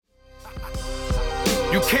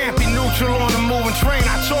You can't be neutral on a moving train,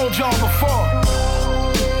 I told y'all before.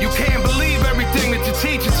 You can't believe everything that your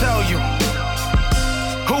teacher tell you.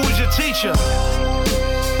 Who was your teacher?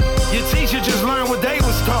 Your teacher just learned what they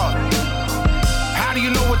was taught. How do you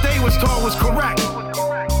know what they was taught was correct?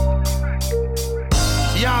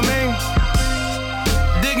 Yeah, I mean,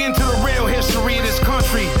 dig into the real history of this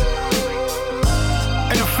country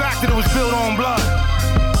and the fact that it was built on blood.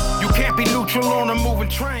 You can't be neutral on a moving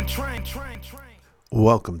train.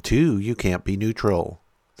 Welcome to You Can't Be Neutral.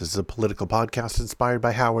 This is a political podcast inspired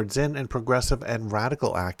by Howard Zinn and progressive and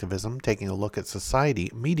radical activism, taking a look at society,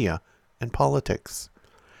 media, and politics.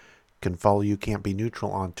 You can follow You Can't Be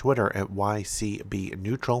Neutral on Twitter at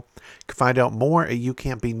YCBNeutral. You can find out more at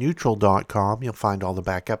youcan'tbeneutral.com. You'll find all the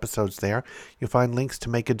back episodes there. You'll find links to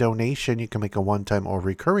make a donation. You can make a one-time or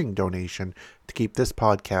recurring donation to keep this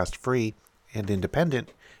podcast free and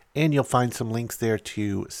independent. And you'll find some links there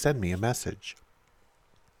to send me a message.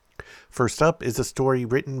 First up is a story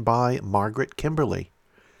written by Margaret Kimberley.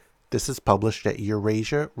 This is published at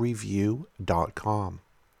EurasiaReview.com.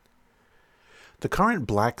 The current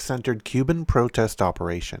black-centered Cuban protest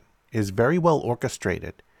operation is very well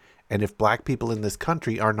orchestrated, and if black people in this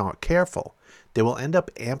country are not careful, they will end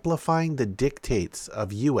up amplifying the dictates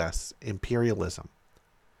of U.S. imperialism.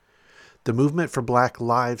 The movement for Black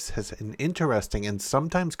Lives has an interesting and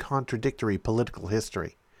sometimes contradictory political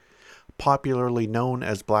history. Popularly known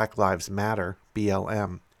as Black Lives Matter,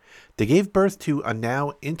 BLM, they gave birth to a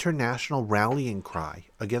now international rallying cry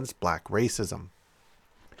against black racism.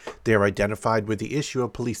 They are identified with the issue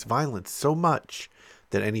of police violence so much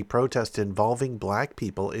that any protest involving black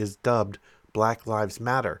people is dubbed Black Lives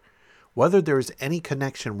Matter, whether there is any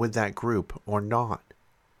connection with that group or not.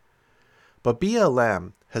 But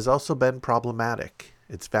BLM has also been problematic.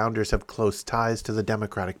 Its founders have close ties to the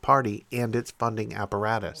Democratic Party and its funding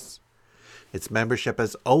apparatus. Its membership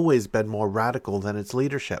has always been more radical than its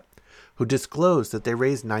leadership, who disclosed that they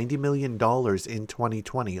raised $90 million in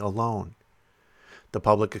 2020 alone. The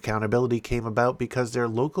public accountability came about because their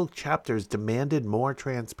local chapters demanded more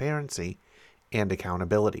transparency and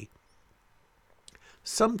accountability.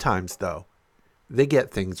 Sometimes, though, they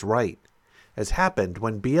get things right, as happened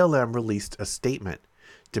when BLM released a statement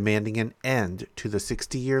demanding an end to the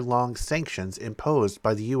 60-year-long sanctions imposed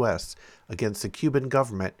by the U.S. against the Cuban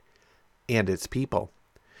government and its people.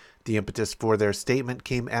 The impetus for their statement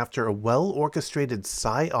came after a well-orchestrated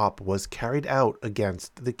PSYOP was carried out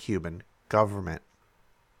against the Cuban government.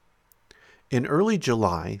 In early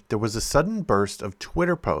July, there was a sudden burst of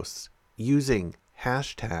Twitter posts using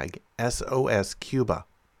hashtag SOSCuba.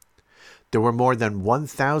 There were more than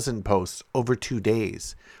 1,000 posts over 2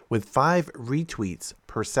 days, with 5 retweets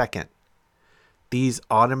per second. These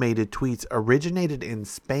automated tweets originated in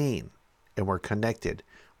Spain and were connected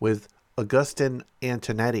with Agustin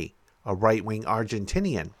Antonetti, a right-wing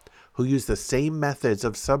Argentinian who used the same methods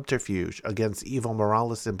of subterfuge against Evo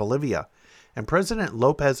Morales in Bolivia, and President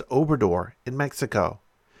Lopez Obrador in Mexico.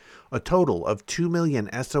 A total of 2 million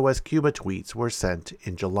SOSCuba tweets were sent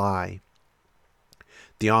in July.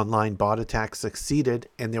 The online bot attack succeeded,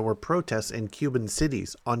 and there were protests in Cuban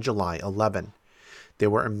cities on July 11. They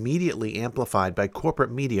were immediately amplified by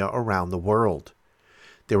corporate media around the world.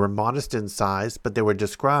 They were modest in size, but they were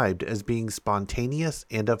described as being spontaneous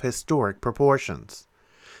and of historic proportions.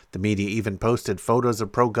 The media even posted photos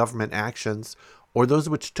of pro-government actions or those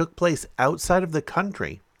which took place outside of the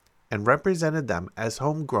country and represented them as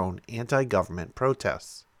homegrown anti-government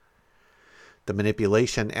protests. The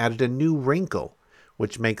manipulation added a new wrinkle,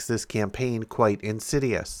 which makes this campaign quite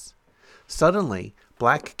insidious. Suddenly,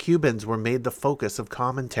 black Cubans were made the focus of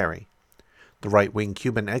commentary. The right-wing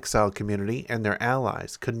Cuban exile community and their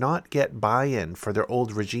allies could not get buy-in for their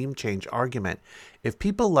old regime change argument if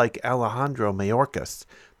people like Alejandro Mayorkas,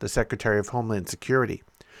 the Secretary of Homeland Security,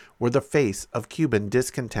 were the face of Cuban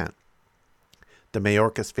discontent. The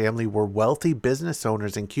Mayorkas family were wealthy business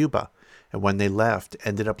owners in Cuba, and when they left,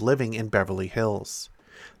 ended up living in Beverly Hills.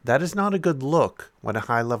 That is not a good look when a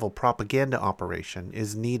high-level propaganda operation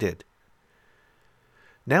is needed.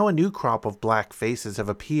 Now a new crop of black faces have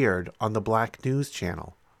appeared on the Black News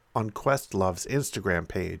Channel, on Questlove's Instagram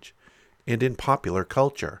page, and in popular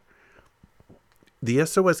culture. The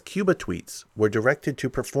SOSCuba tweets were directed to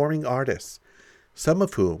performing artists, some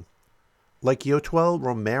of whom, like Yotuel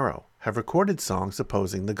Romero, have recorded songs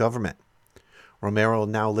opposing the government. Romero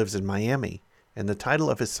now lives in Miami, and the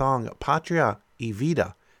title of his song, Patria y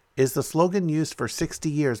Vida, is the slogan used for 60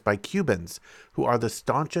 years by Cubans who are the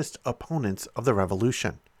staunchest opponents of the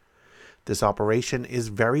revolution. This operation is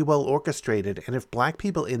very well orchestrated, and if black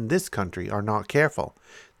people in this country are not careful,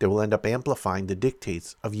 they will end up amplifying the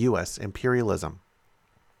dictates of U.S. imperialism.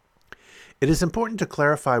 It is important to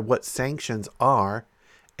clarify what sanctions are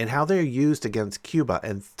and how they are used against Cuba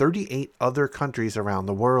and 38 other countries around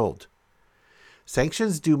the world.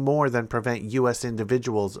 Sanctions do more than prevent U.S.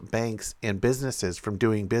 individuals, banks, and businesses from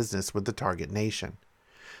doing business with the target nation.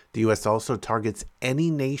 The U.S. also targets any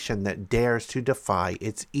nation that dares to defy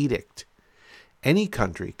its edict. Any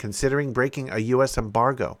country considering breaking a U.S.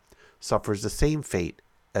 embargo suffers the same fate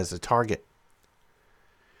as a target.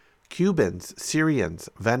 Cubans, Syrians,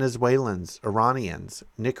 Venezuelans, Iranians,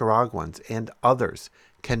 Nicaraguans, and others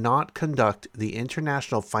cannot conduct the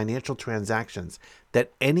international financial transactions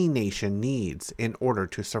that any nation needs in order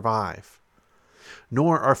to survive.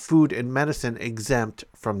 Nor are food and medicine exempt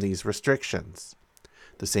from these restrictions.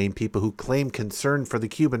 The same people who claim concern for the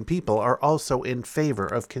Cuban people are also in favor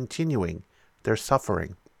of continuing their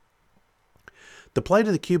suffering. The plight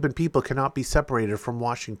of the Cuban people cannot be separated from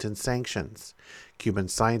Washington's sanctions. Cuban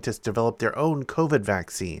scientists developed their own COVID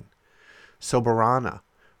vaccine, Soberana,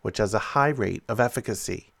 which has a high rate of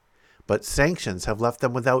efficacy. But sanctions have left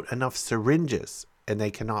them without enough syringes, and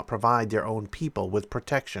they cannot provide their own people with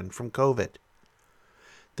protection from COVID.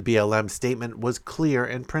 The BLM statement was clear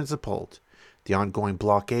and principled. The ongoing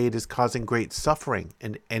blockade is causing great suffering,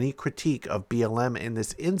 and any critique of BLM in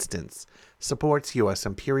this instance supports U.S.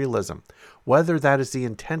 imperialism, whether that is the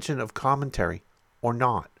intention of commentary or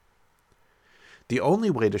not. The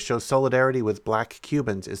only way to show solidarity with Black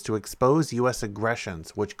Cubans is to expose U.S.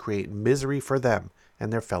 aggressions which create misery for them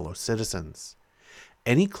and their fellow citizens.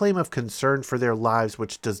 Any claim of concern for their lives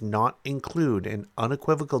which does not include an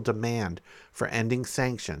unequivocal demand for ending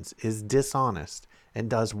sanctions is dishonest and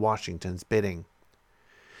does Washington's bidding.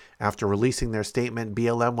 After releasing their statement,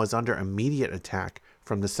 BLM was under immediate attack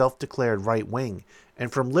from the self-declared right wing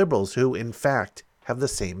and from liberals who, in fact, have the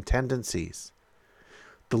same tendencies.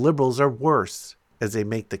 The liberals are worse, as they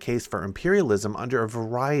make the case for imperialism under a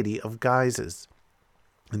variety of guises.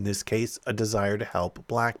 In this case, a desire to help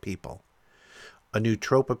Black people. A new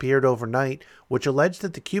trope appeared overnight which alleged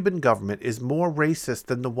that the Cuban government is more racist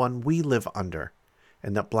than the one we live under,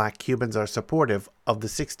 and that Black Cubans are supportive of the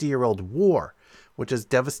 60-year-old war which has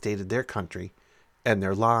devastated their country and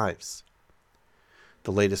their lives.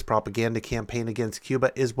 The latest propaganda campaign against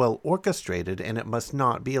Cuba is well orchestrated, and it must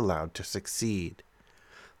not be allowed to succeed.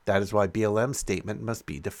 That is why BLM's statement must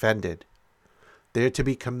be defended. They are to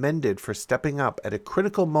be commended for stepping up at a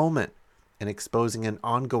critical moment and exposing an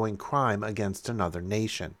ongoing crime against another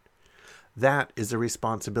nation. That is the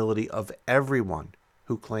responsibility of everyone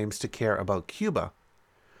who claims to care about Cuba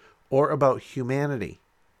or about humanity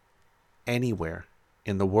anywhere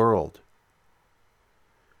in the world.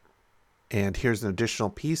 And here's an additional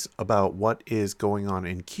piece about what is going on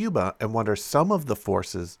in Cuba and what are some of the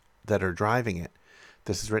forces that are driving it.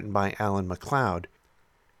 This is written by Alan McLeod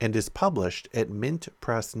and is published at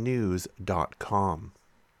mintpressnews.com.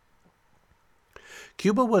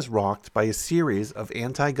 Cuba was rocked by a series of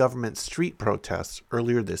anti-government street protests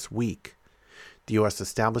earlier this week. The U.S.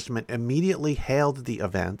 establishment immediately hailed the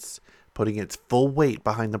events, putting its full weight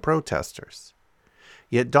behind the protesters.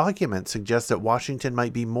 Yet documents suggest that Washington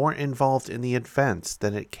might be more involved in the events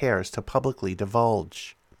than it cares to publicly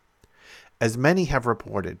divulge. As many have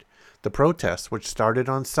reported, the protests, which started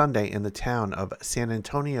on Sunday in the town of San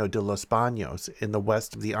Antonio de los Baños in the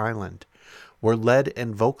west of the island, were led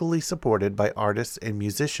and vocally supported by artists and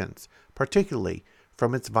musicians, particularly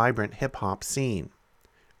from its vibrant hip-hop scene.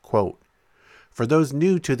 Quote, "For those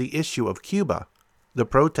new to the issue of Cuba, the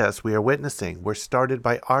protests we are witnessing were started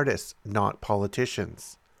by artists, not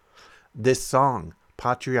politicians. This song,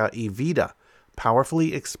 Patria y Vida,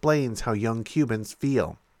 powerfully explains how young Cubans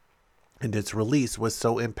feel, and its release was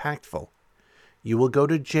so impactful. You will go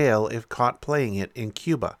to jail if caught playing it in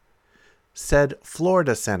Cuba," said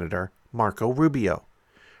Florida Senator Marco Rubio,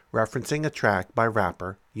 referencing a track by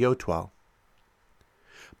rapper Yotuel.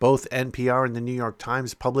 Both NPR and the New York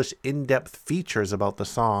Times published in-depth features about the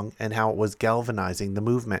song and how it was galvanizing the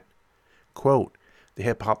movement. Quote, "The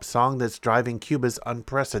hip-hop song that's driving Cuba's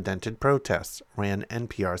unprecedented protests," ran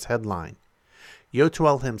NPR's headline.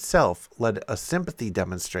 Yotuel himself led a sympathy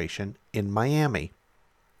demonstration in Miami.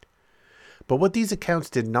 But what these accounts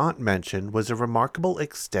did not mention was a remarkable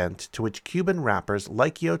extent to which Cuban rappers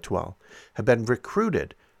like Yotuel have been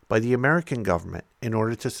recruited by the American government in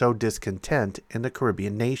order to sow discontent in the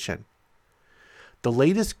Caribbean nation. The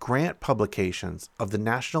latest grant publications of the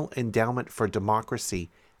National Endowment for Democracy,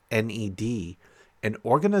 NED, an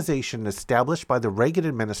organization established by the Reagan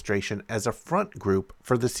administration as a front group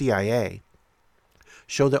for the CIA,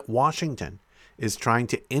 show that Washington is trying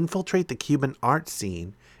to infiltrate the Cuban art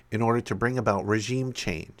scene in order to bring about regime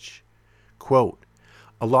change. Quote,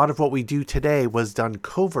 A lot of what we do today was done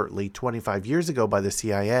covertly 25 years ago by the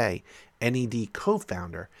CIA, NED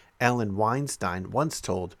co-founder Alan Weinstein once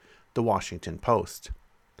told the Washington Post.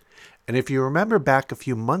 And if you remember back a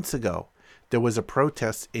few months ago, there was a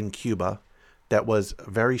protest in Cuba that was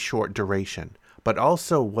very short duration, but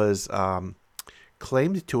also was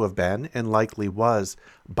claimed to have been, and likely was,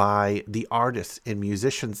 by the artists and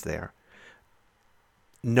musicians there.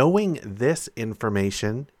 Knowing this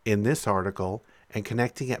information in this article and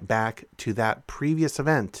connecting it back to that previous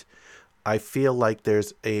event, I feel like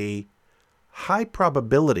there's a high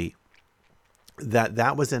probability that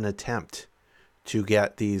that was an attempt to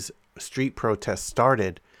get these street protests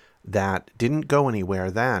started that didn't go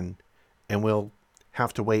anywhere then, and we'll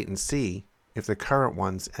have to wait and see if the current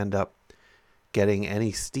ones end up getting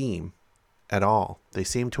any steam at all. They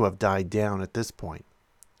seem to have died down at this point.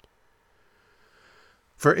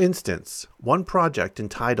 For instance, one project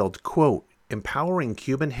entitled, quote, Empowering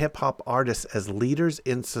Cuban Hip-Hop Artists as Leaders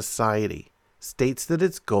in Society, states that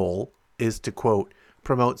its goal is to, quote,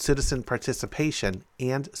 promote citizen participation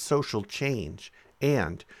and social change,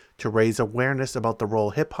 and to raise awareness about the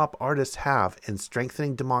role hip-hop artists have in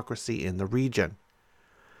strengthening democracy in the region.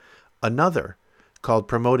 Another, called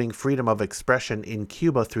Promoting Freedom of Expression in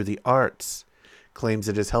Cuba Through the Arts, claims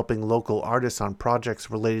it is helping local artists on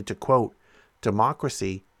projects related to, quote,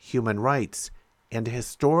 democracy, human rights, and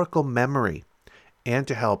historical memory, and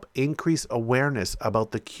to help increase awareness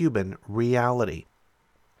about the Cuban reality.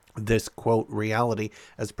 This, quote, reality,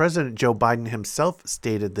 as President Joe Biden himself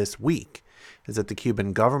stated this week, is that the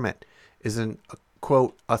Cuban government is an,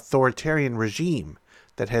 quote, authoritarian regime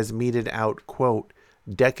that has meted out, quote,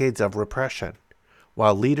 decades of repression,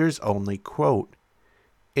 while leaders only, quote,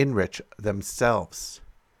 enrich themselves.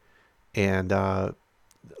 And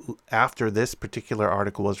after this particular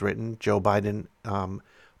article was written, Joe Biden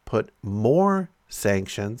put more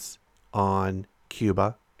sanctions on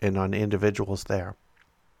Cuba and on individuals there.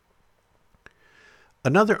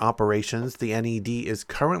 Another operations the NED is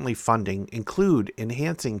currently funding include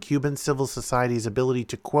enhancing Cuban civil society's ability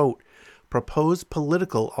to, quote, propose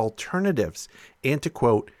political alternatives and to,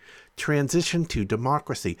 quote, transition to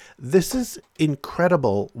democracy. This is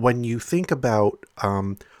incredible when you think about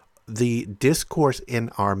the discourse in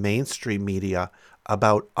our mainstream media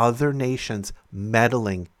about other nations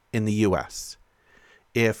meddling in the U.S.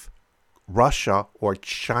 If Russia or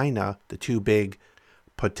China, the two big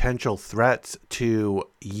potential threats to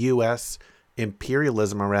U.S.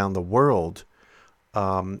 imperialism around the world,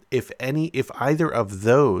 if either of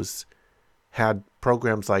those had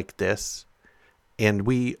programs like this, and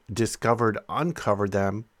we uncovered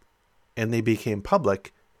them, and they became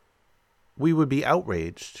public, we would be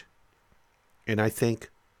outraged. And I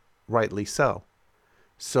think rightly so.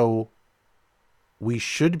 So we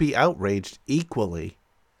should be outraged equally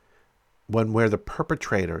when we're the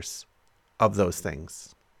perpetrators of those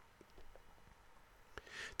things.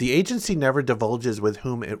 The agency never divulges with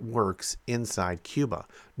whom it works inside Cuba,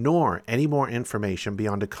 nor any more information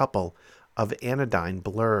beyond a couple of anodyne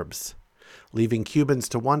blurbs, leaving Cubans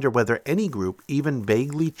to wonder whether any group, even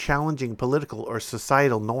vaguely challenging political or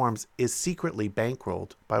societal norms, is secretly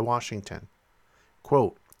bankrolled by Washington.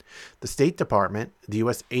 Quote, the State Department, the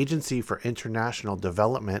U.S. Agency for International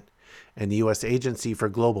Development, and the U.S. Agency for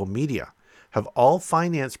Global Media have all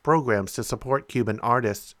financed programs to support Cuban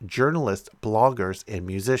artists, journalists, bloggers, and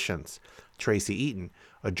musicians. Tracy Eaton,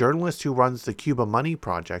 a journalist who runs the Cuba Money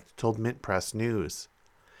Project, told Mint Press News.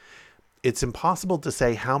 It's impossible to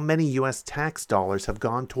say how many U.S. tax dollars have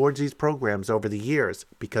gone towards these programs over the years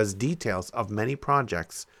because details of many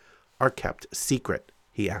projects are kept secret,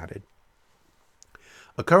 he added.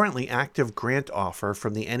 A currently active grant offer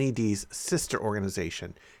from the NED's sister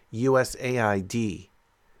organization, USAID,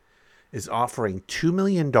 is offering $2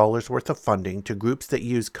 million worth of funding to groups that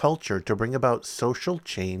use culture to bring about social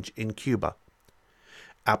change in Cuba.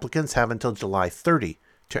 Applicants have until July 30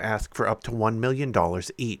 to ask for up to $1 million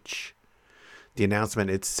each. The announcement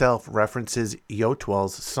itself references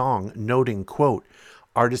Yotuel's song, noting, quote,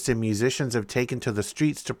 artists and musicians have taken to the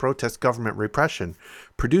streets to protest government repression,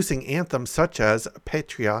 producing anthems such as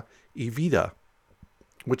Patria y Vida,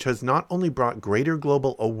 which has not only brought greater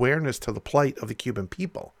global awareness to the plight of the Cuban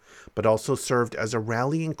people, but also served as a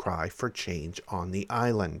rallying cry for change on the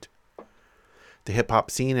island. The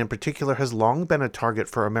hip-hop scene in particular has long been a target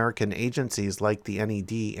for American agencies like the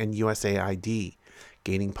NED and USAID.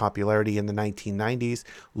 Gaining popularity in the 1990s,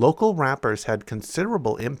 local rappers had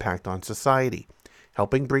considerable impact on society,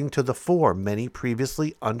 helping bring to the fore many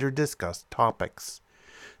previously under-discussed topics.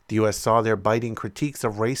 The U.S. saw their biting critiques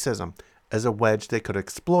of racism as a wedge they could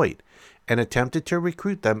exploit, and attempted to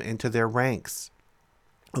recruit them into their ranks.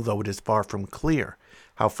 although it is far from clear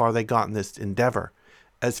how far they got in this endeavor,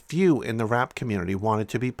 as few in the rap community wanted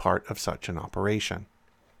to be part of such an operation.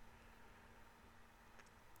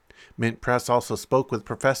 Mint Press also spoke with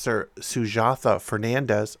Professor Sujatha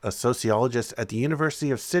Fernandez, a sociologist at the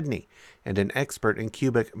University of Sydney and an expert in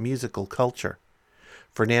Cuban musical culture.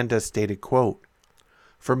 Fernandez stated, quote,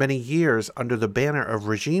 "For many years, under the banner of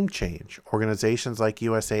regime change, organizations like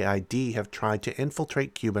USAID have tried to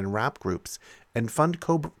infiltrate Cuban rap groups and fund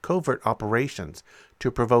covert operations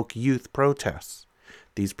to provoke youth protests.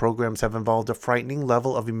 These programs have involved a frightening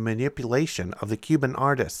level of manipulation of the Cuban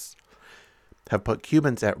artists, have put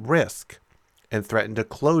Cubans at risk, and threatened a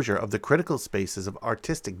closure of the critical spaces of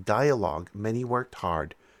artistic dialogue many worked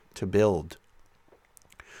hard to build."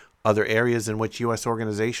 Other areas in which U.S.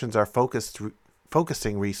 organizations are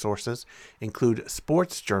focusing resources include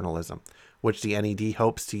sports journalism, which the NED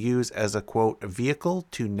hopes to use as a, quote, "vehicle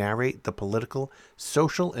to narrate the political,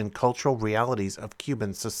 social, and cultural realities of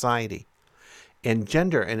Cuban society," and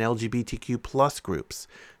gender and LGBTQ plus groups,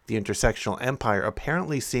 the intersectional empire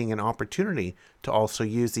apparently seeing an opportunity to also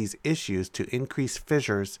use these issues to increase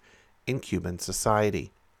fissures in Cuban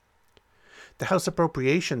society. The House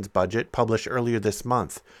Appropriations budget, published earlier this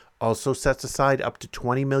month, also sets aside up to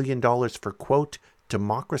 $20 million for, quote,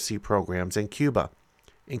 "democracy programs in Cuba,"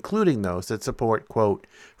 including those that support, quote,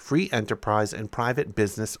 "free enterprise and private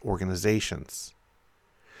business organizations."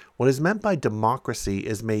 What is meant by democracy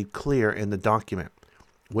is made clear in the document,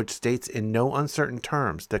 which states in no uncertain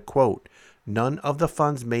terms that, quote, "none of the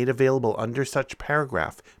funds made available under such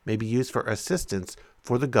paragraph may be used for assistance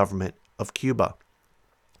for the government of Cuba."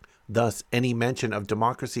 Thus, any mention of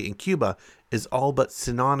democracy in Cuba is all but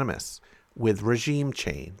synonymous with regime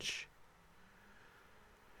change.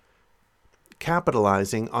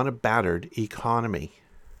 Capitalizing on a battered economy.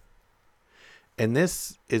 And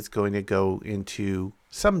this is going to go into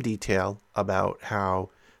some detail about how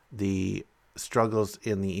the struggles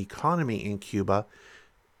in the economy in Cuba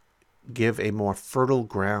give a more fertile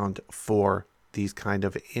ground for these kind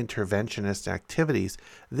of interventionist activities.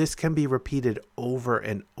 This can be repeated over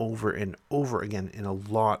and over and over again in a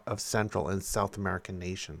lot of Central and South American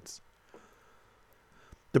nations.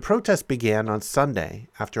 The protest began on Sunday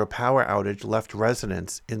after a power outage left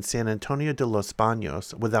residents in San Antonio de los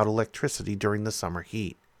Baños without electricity during the summer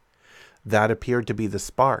heat. That appeared to be the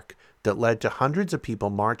spark that led to hundreds of people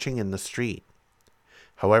marching in the street.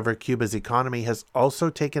 However, Cuba's economy has also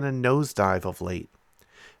taken a nosedive of late,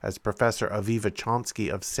 as Professor Aviva Chomsky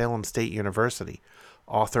of Salem State University,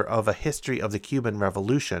 author of A History of the Cuban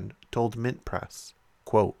Revolution, told Mint Press,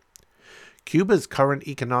 quote, "Cuba's current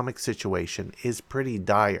economic situation is pretty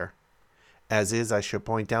dire, as is, I should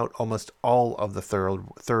point out, almost all of the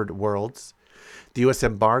third world's. The U.S.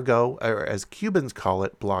 embargo, or as Cubans call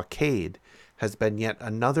it, blockade, has been yet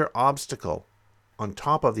another obstacle on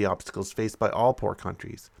top of the obstacles faced by all poor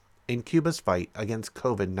countries in Cuba's fight against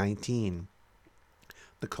COVID-19.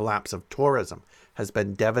 The collapse of tourism has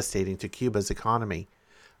been devastating to Cuba's economy,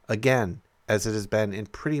 again, as it has been in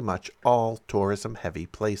pretty much all tourism-heavy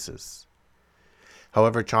places."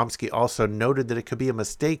 However, Chomsky also noted that it could be a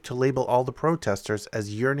mistake to label all the protesters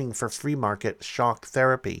as yearning for free market shock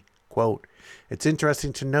therapy. Quote, "It's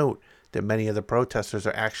interesting to note that many of the protesters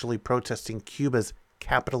are actually protesting Cuba's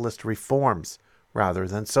capitalist reforms rather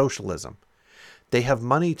than socialism. They have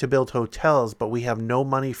money to build hotels, but we have no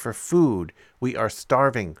money for food. We are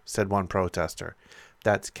starving," said one protester.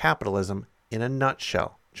 "That's capitalism in a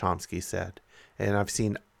nutshell," Chomsky said. And I've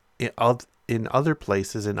seen in other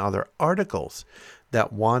places, in other articles,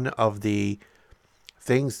 that one of the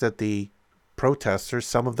things that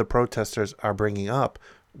some of the protesters are bringing up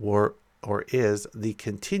was the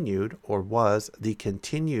continued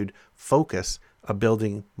focus of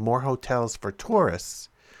building more hotels for tourists,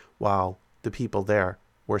 while the people there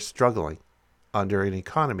were struggling under an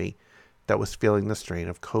economy that was feeling the strain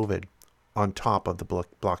of COVID on top of the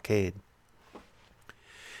blockade.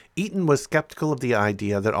 Eaton was skeptical of the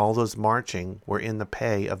idea that all those marching were in the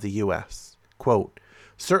pay of the U.S. Quote,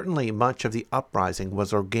 "Certainly much of the uprising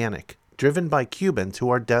was organic, driven by Cubans who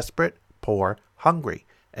are desperate, poor, hungry,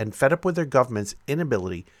 and fed up with their government's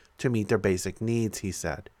inability to meet their basic needs," he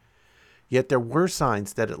said. Yet there were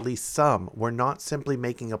signs that at least some were not simply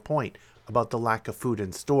making a point about the lack of food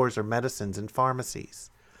in stores or medicines in pharmacies.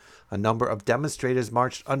 A number of demonstrators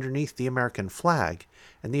marched underneath the American flag,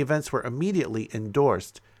 and the events were immediately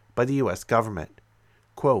endorsed by the U.S. government.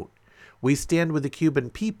 Quote, "We stand with the Cuban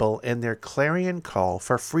people and their clarion call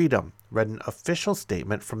for freedom," read an official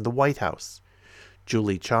statement from the White House.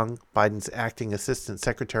 Julie Chung, Biden's acting assistant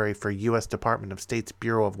secretary for U.S. Department of State's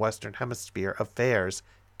Bureau of Western Hemisphere Affairs,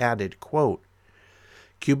 added, quote,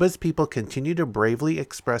 Cuba's people continue to bravely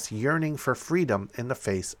express yearning for freedom in the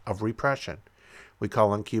face of repression. We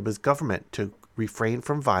call on Cuba's government to refrain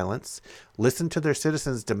from violence, listen to their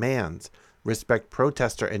citizens' demands, respect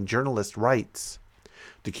protester and journalist rights.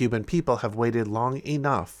 The Cuban people have waited long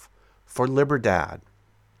enough for Libertad.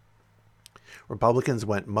 Republicans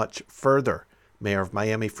went much further. Mayor of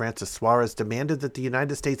Miami, Francis Suarez, demanded that the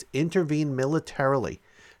United States intervene militarily,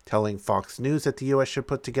 telling Fox News that the U.S. should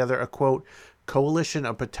put together a, quote, coalition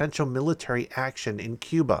of potential military action in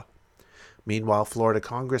Cuba. Meanwhile, Florida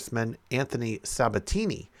Congressman Anthony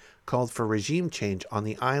Sabatini called for regime change on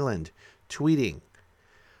the island, tweeting,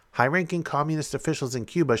 high-ranking communist officials in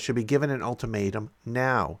Cuba should be given an ultimatum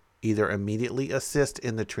now. Either immediately assist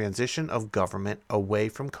in the transition of government away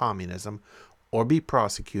from communism or be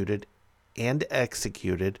prosecuted and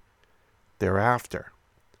executed thereafter.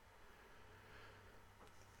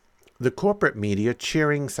 The corporate media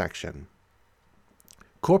cheering section.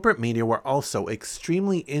 Corporate media were also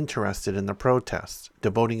extremely interested in the protests,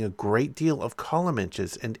 devoting a great deal of column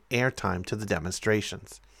inches and airtime to the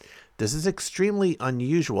demonstrations. This is extremely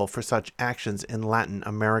unusual for such actions in Latin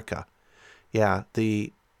America. Yeah,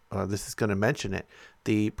 this is going to mention it.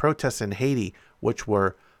 The protests in Haiti, which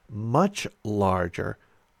were much larger,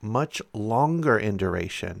 much longer in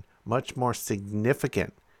duration, much more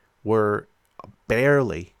significant, were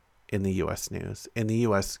barely in the U.S. news, in the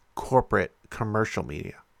U.S. corporate commercial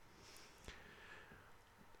media.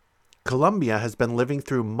 Colombia has been living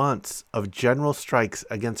through months of general strikes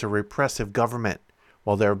against a repressive government,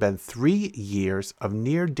 while there have been 3 years of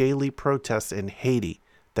near-daily protests in Haiti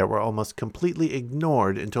that were almost completely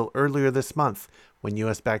ignored until earlier this month when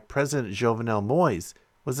U.S.-backed President Jovenel Moïse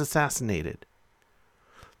was assassinated.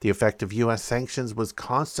 The effect of U.S. sanctions was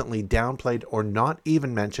constantly downplayed or not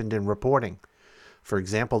even mentioned in reporting. For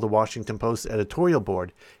example, the Washington Post editorial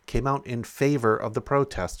board came out in favor of the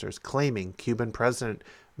protesters, claiming Cuban President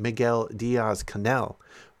Miguel Diaz-Canel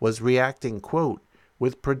was reacting, quote,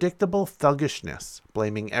 with predictable thuggishness,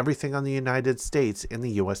 blaming everything on the United States and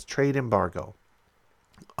the U.S. trade embargo.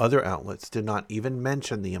 Other outlets did not even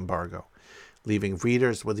mention the embargo, leaving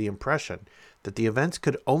readers with the impression that the events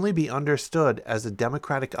could only be understood as a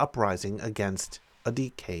democratic uprising against a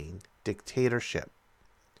decaying dictatorship.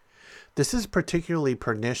 This is particularly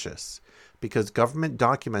pernicious because government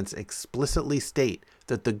documents explicitly state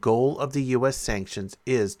that the goal of the U.S. sanctions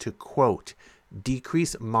is to, quote,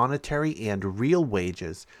 decrease monetary and real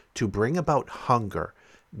wages to bring about hunger,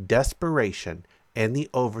 desperation, and the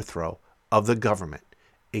overthrow of the government.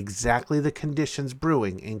 Exactly the conditions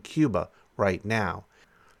brewing in Cuba right now.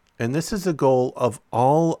 And this is the goal of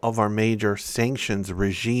all of our major sanctions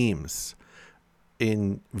regimes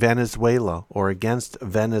in Venezuela or against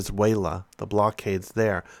Venezuela, the blockades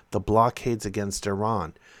there, the blockades against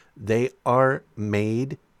Iran. They are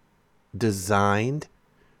designed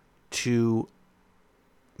to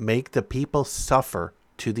make the people suffer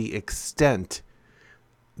to the extent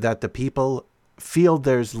that the people feel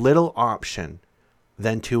there's little option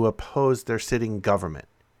than to oppose their sitting government,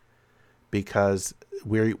 because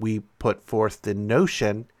we put forth the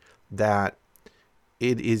notion that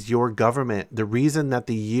it is your government. The reason that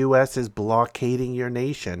the U.S. is blockading your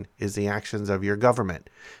nation is the actions of your government.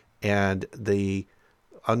 And the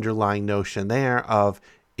underlying notion there of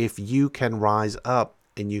if you can rise up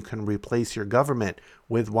and you can replace your government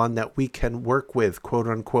with one that we can work with, quote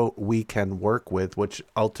unquote, we can work with, which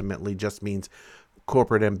ultimately just means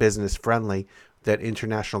corporate and business friendly, that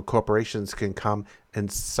international corporations can come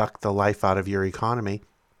and suck the life out of your economy.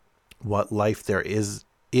 What life there is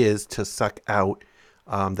to suck out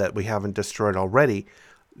that we haven't destroyed already.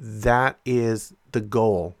 That is the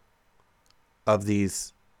goal of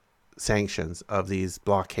these sanctions, of these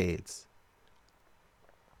blockades.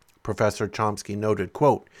 Professor Chomsky noted,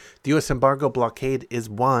 quote, the U.S. embargo blockade is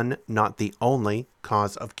one, not the only,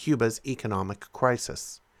 cause of Cuba's economic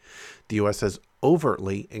crisis. The U.S. has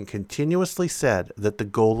overtly and continuously said that the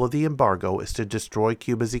goal of the embargo is to destroy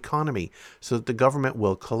Cuba's economy so that the government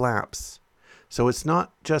will collapse. So it's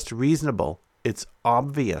not just reasonable, it's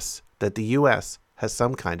obvious that the U.S. has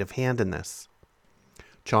some kind of hand in this.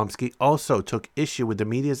 Chomsky also took issue with the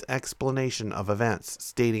media's explanation of events,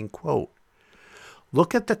 stating, quote,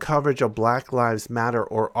 look at the coverage of Black Lives Matter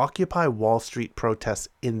or Occupy Wall Street protests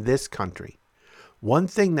in this country. One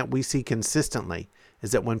thing that we see consistently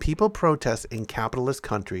is that when people protest in capitalist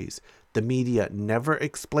countries, the media never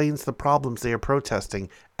explains the problems they are protesting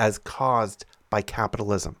as caused by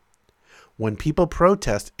capitalism. When people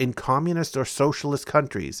protest in communist or socialist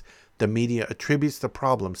countries, the media attributes the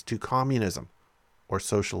problems to communism or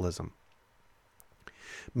socialism.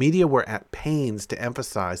 Media were at pains to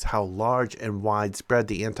emphasize how large and widespread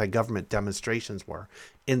the anti-government demonstrations were,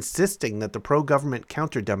 insisting that the pro-government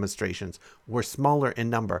counter-demonstrations were smaller in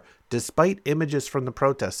number, despite images from the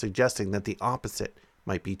protests suggesting that the opposite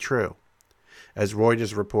might be true. As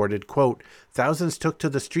Reuters reported, quote, thousands took to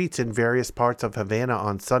the streets in various parts of Havana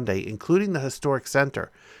on Sunday, including the historic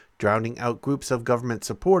center, drowning out groups of government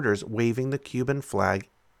supporters waving the Cuban flag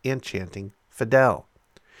and chanting Fidel.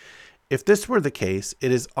 If this were the case,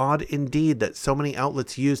 it is odd indeed that so many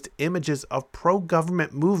outlets used images of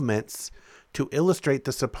pro-government movements to illustrate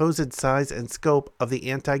the supposed size and scope of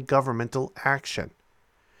the anti-governmental action.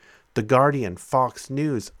 The Guardian, Fox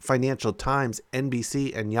News, Financial Times,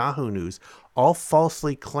 NBC, and Yahoo News all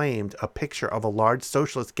falsely claimed a picture of a large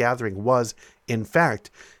socialist gathering was, in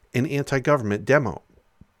fact, an anti-government demo.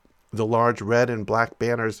 The large red and black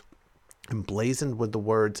banners emblazoned with the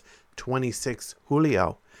words 26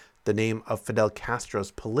 Julio, the name of Fidel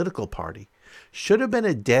Castro's political party, should have been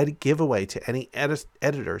a dead giveaway to any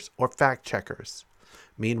editors or fact-checkers.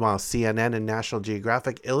 Meanwhile, CNN and National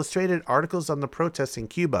Geographic illustrated articles on the protests in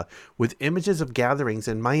Cuba with images of gatherings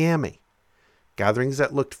in Miami, gatherings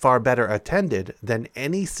that looked far better attended than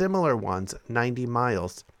any similar ones 90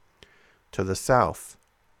 miles to the south.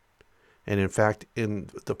 And in fact, in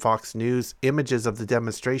the Fox News images of the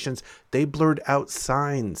demonstrations, they blurred out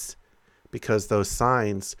signs because those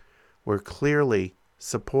signs were clearly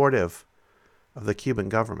supportive of the Cuban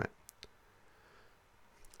government.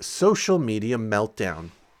 Social media meltdown.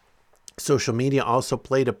 Social media also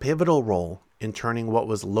played a pivotal role in turning what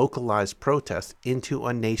was localized protests into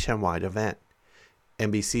a nationwide event.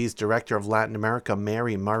 NBC's director of Latin America,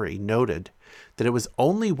 Mary Murray, noted that it was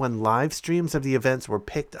only when live streams of the events were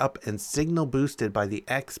picked up and signal boosted by the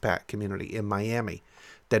expat community in Miami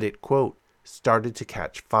that it, quote, started to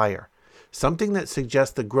catch fire, something that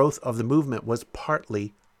suggests the growth of the movement was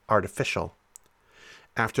partly artificial.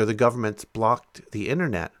 After the governments blocked the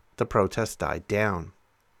internet, the protests died down.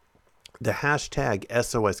 The hashtag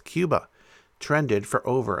SOSCuba trended for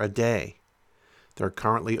over a day. There are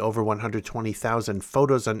currently over 120,000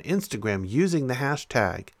 photos on Instagram using the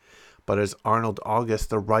hashtag. But as Arnold August,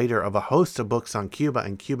 the writer of a host of books on Cuba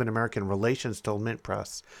and Cuban-American relations, told Mint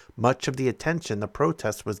Press, much of the attention the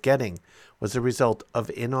protest was getting was a result of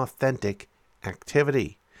inauthentic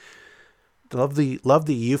activity. Love the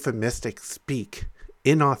euphemistic speak.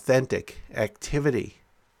 Inauthentic activity.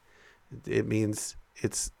 It means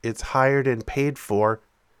it's hired and paid for,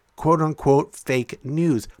 quote-unquote, fake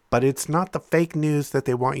news. But it's not the fake news that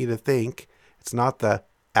they want you to think. It's not the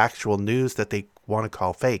actual news that they want to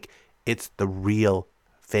call fake. It's the real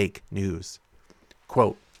fake news.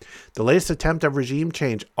 Quote, the latest attempt of regime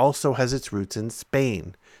change also has its roots in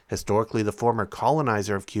Spain. Historically, the former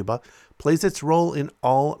colonizer of Cuba plays its role in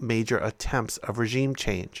all major attempts of regime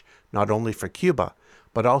change, not only for Cuba,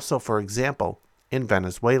 but also, for example, in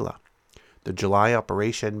Venezuela. The July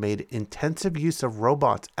operation made intensive use of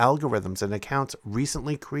robots, algorithms, and accounts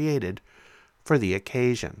recently created for the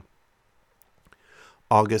occasion.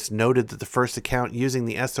 August noted that the first account using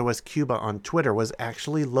the SOSCuba on Twitter was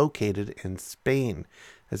actually located in Spain,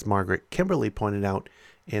 as Margaret Kimberly pointed out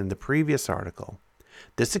in the previous article.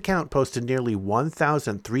 This account posted nearly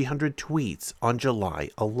 1,300 tweets on July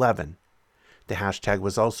 11. The hashtag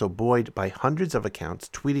was also buoyed by hundreds of accounts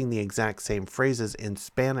tweeting the exact same phrases in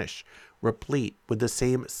Spanish, replete with the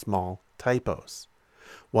same small typos.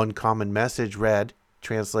 One common message read,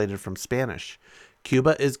 translated from Spanish,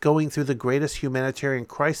 Cuba is going through the greatest humanitarian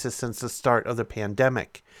crisis since the start of the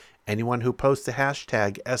pandemic. Anyone who posts the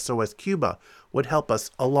hashtag SOSCuba would help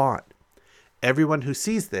us a lot. Everyone who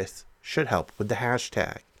sees this should help with the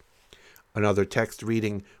hashtag. Another text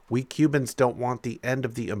reading, we Cubans don't want the end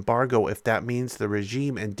of the embargo if that means the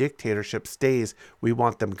regime and dictatorship stays. We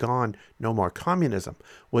want them gone. No more communism.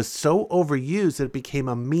 Was so overused that it became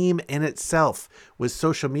a meme in itself, with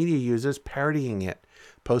social media users parodying it,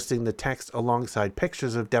 posting the text alongside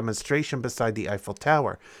pictures of demonstration beside the Eiffel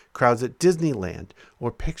Tower, crowds at Disneyland,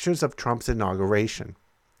 or pictures of Trump's inauguration.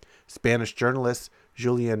 Spanish journalist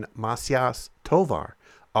Julian Macias Tovar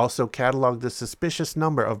also cataloged the suspicious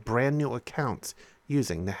number of brand new accounts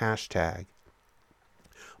using the hashtag.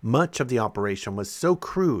 Much of the operation was so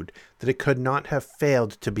crude that it could not have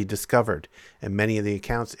failed to be discovered, and many of the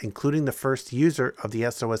accounts, including the first user of the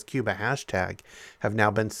SOSCuba hashtag, have now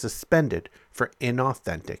been suspended for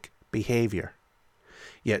inauthentic behavior.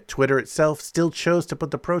 Yet Twitter itself still chose to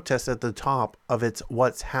put the protests at the top of its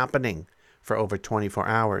What's Happening for over 24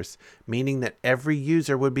 hours, meaning that every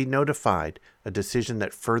user would be notified, a decision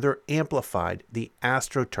that further amplified the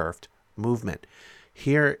AstroTurfed movement.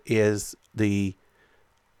 Here is a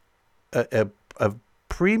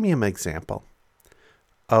premium example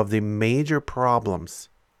of the major problems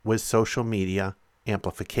with social media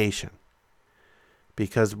amplification.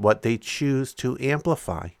 Because what they choose to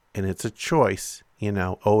amplify, and it's a choice,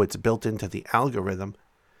 it's built into the algorithm.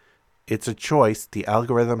 It's a choice. The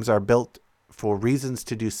algorithms are built for reasons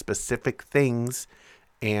to do specific things,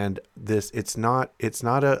 and it's not a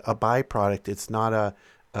byproduct. It's not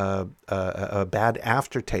a bad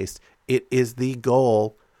aftertaste. It is the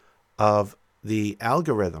goal of the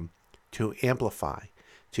algorithm to amplify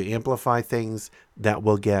things that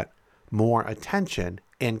will get more attention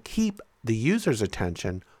and keep the user's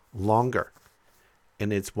attention longer.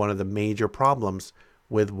 And it's one of the major problems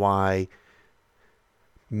with why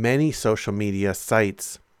many social media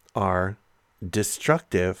sites are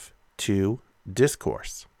destructive to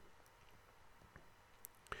discourse.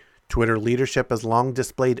 Twitter leadership has long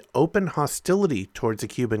displayed open hostility towards the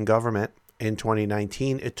Cuban government. In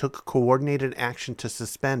 2019, it took coordinated action to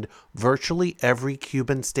suspend virtually every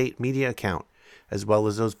Cuban state media account, as well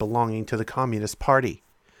as those belonging to the Communist Party.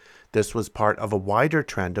 This was part of a wider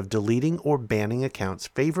trend of deleting or banning accounts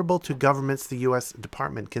favorable to governments the U.S.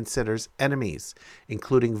 Department considers enemies,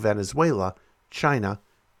 including Venezuela, China,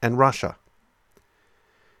 and Russia.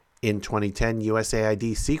 In 2010,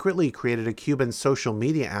 USAID secretly created a Cuban social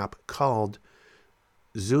media app called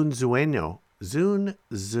Zunzuneo,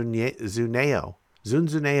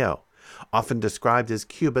 often described as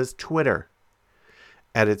Cuba's Twitter.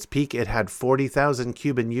 At its peak, it had 40,000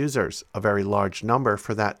 Cuban users, a very large number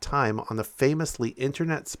for that time on the famously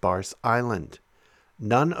internet-sparse island.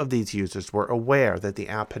 None of these users were aware that the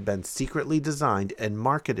app had been secretly designed and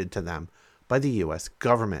marketed to them by the U.S.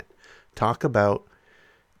 government. Talk about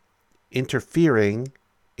interfering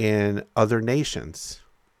in other nations.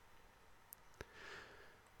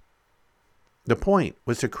 The point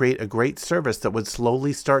was to create a great service that would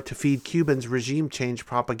slowly start to feed Cubans regime change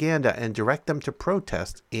propaganda and direct them to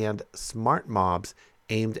protest and smart mobs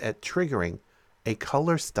aimed at triggering a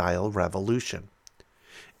color-style revolution.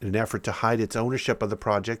 In an effort to hide its ownership of the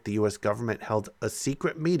project, the U.S. government held a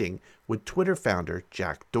secret meeting with Twitter founder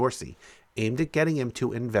Jack Dorsey, aimed at getting him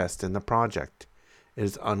to invest in the project. It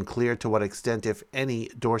is unclear to what extent, if any,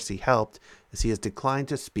 Dorsey helped, as he has declined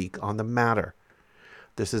to speak on the matter.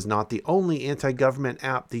 This is not the only anti-government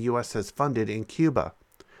app the U.S. has funded in Cuba.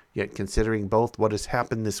 Yet, considering both what has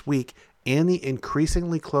happened this week and the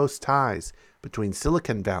increasingly close ties between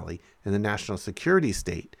Silicon Valley and the national security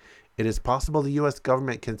state, it is possible the U.S.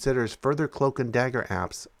 government considers further cloak and dagger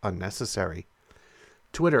apps unnecessary.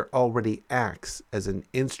 Twitter already acts as an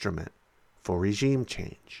instrument for regime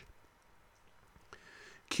change.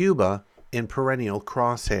 Cuba in perennial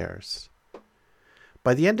crosshairs.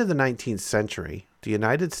 By the end of the 19th century, the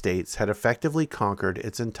United States had effectively conquered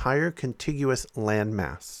its entire contiguous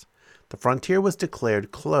landmass. The frontier was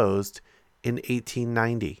declared closed in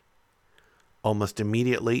 1890. Almost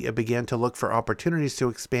immediately, it began to look for opportunities to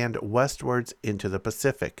expand westwards into the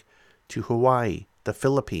Pacific, to Hawaii, the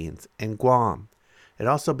Philippines, and Guam. It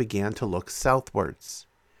also began to look southwards.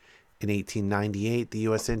 In 1898, the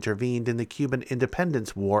U.S. intervened in the Cuban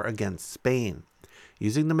Independence War against Spain,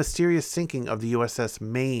 using the mysterious sinking of the USS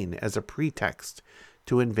Maine as a pretext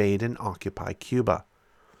to invade and occupy Cuba.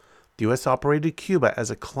 The U.S. operated Cuba as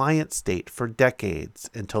a client state for decades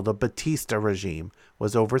until the Batista regime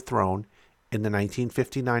was overthrown in the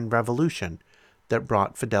 1959 revolution that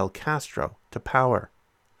brought Fidel Castro to power.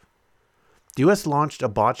 The U.S. launched a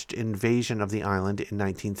botched invasion of the island in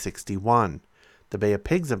 1961. The Bay of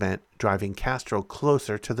Pigs event driving Castro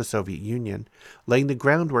closer to the Soviet Union, laying the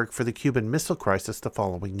groundwork for the Cuban Missile Crisis the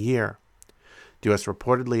following year. The U.S.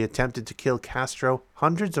 reportedly attempted to kill Castro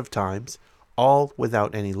hundreds of times, all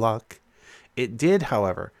without any luck. It did,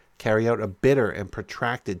 however, carry out a bitter and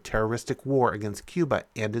protracted terroristic war against Cuba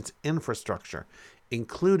and its infrastructure,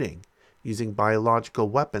 including using biological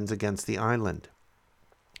weapons against the island.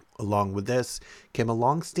 Along with this came a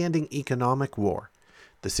long-standing economic war,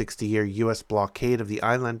 the 60-year U.S. blockade of the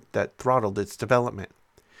island that throttled its development.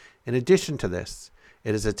 In addition to this,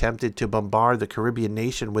 it has attempted to bombard the Caribbean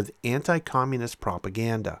nation with anti-communist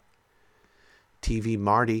propaganda. TV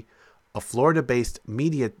Marti, a Florida-based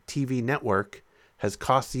media TV network, has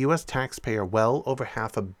cost the U.S. taxpayer well over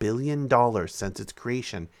 $500 million since its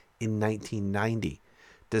creation in 1990,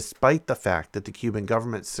 despite the fact that the Cuban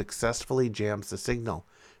government successfully jams the signal,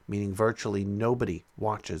 meaning virtually nobody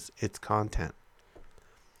watches its content.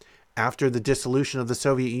 After the dissolution of the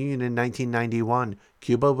Soviet Union in 1991,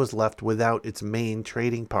 Cuba was left without its main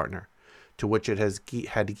trading partner, to which it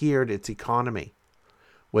had geared its economy.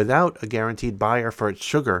 Without a guaranteed buyer for its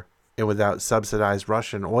sugar, and without subsidized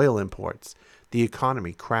Russian oil imports, the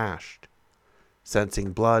economy crashed.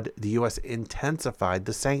 Sensing blood, the U.S. intensified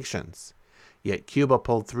the sanctions. Yet Cuba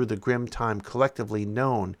pulled through the grim time collectively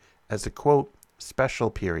known as the, quote, special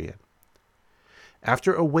period.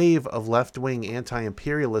 After a wave of left-wing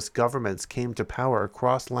anti-imperialist governments came to power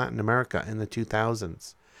across Latin America in the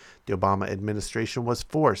 2000s, the Obama administration was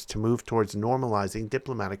forced to move towards normalizing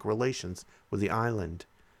diplomatic relations with the island.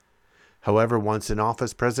 However, once in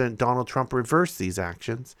office, President Donald Trump reversed these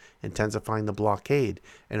actions, intensifying the blockade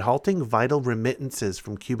and halting vital remittances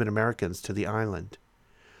from Cuban Americans to the island.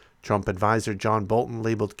 Trump advisor John Bolton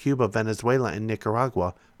labeled Cuba, Venezuela, and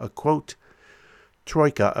Nicaragua a, quote,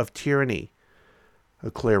 troika of tyranny,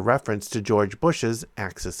 a clear reference to George Bush's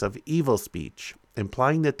axis of evil speech,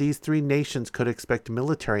 implying that these three nations could expect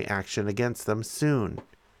military action against them soon.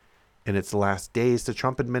 In its last days, the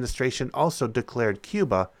Trump administration also declared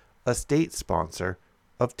Cuba a state sponsor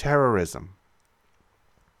of terrorism.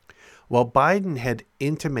 While Biden had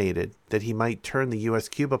intimated that he might turn the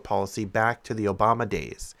U.S.-Cuba policy back to the Obama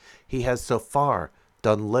days, he has so far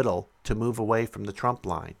done little to move away from the Trump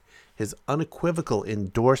line. His unequivocal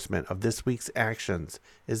endorsement of this week's actions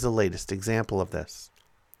is the latest example of this.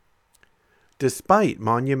 Despite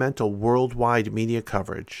monumental worldwide media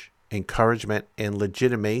coverage, encouragement, and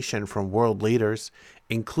legitimation from world leaders,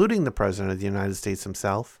 including the President of the United States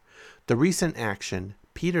himself, the recent action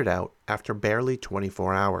petered out after barely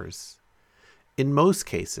 24 hours. In most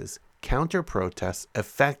cases, counter-protests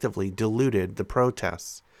effectively diluted the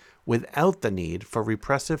protests without the need for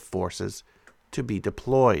repressive forces to be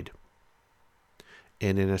deployed.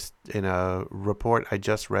 And in a report I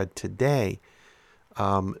just read today,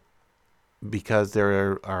 because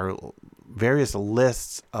there are various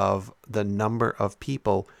lists of the number of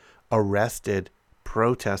people arrested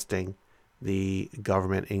protesting the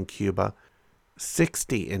government in Cuba.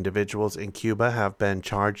 60 individuals in Cuba have been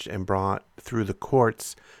charged and brought through the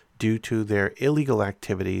courts due to their illegal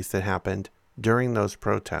activities that happened during those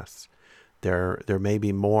protests. There may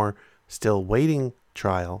be more still waiting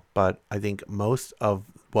trial, but I think most of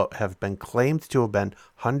what have been claimed to have been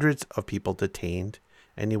hundreds of people detained,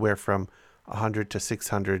 anywhere from 100 to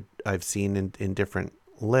 600 I've seen in different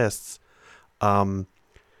lists.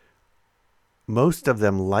 Most of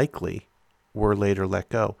them likely were later let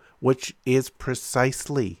go, which is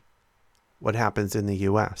precisely what happens in the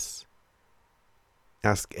U.S.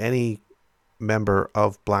 Ask any member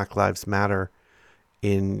of Black Lives Matter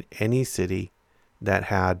in any city that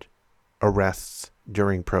had arrests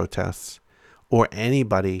during protests, or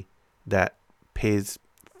anybody that pays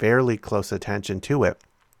fairly close attention to it.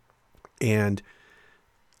 And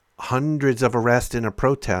hundreds of arrests in a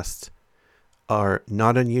protest are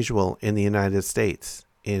not unusual in the United States,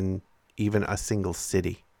 in even a single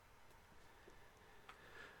city.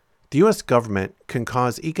 The U.S. government can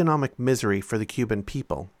cause economic misery for the Cuban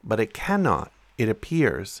people, but it cannot, it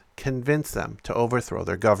appears, convince them to overthrow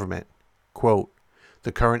their government. Quote,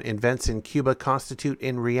 the current events in Cuba constitute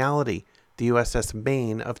in reality the USS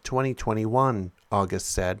Maine of 2021,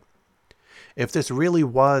 August said. If this really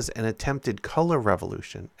was an attempted color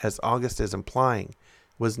revolution, as August is implying, it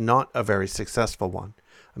was not a very successful one,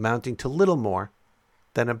 amounting to little more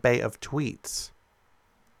than a bay of tweets.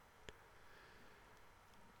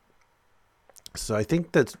 So I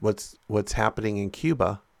think that's what's happening in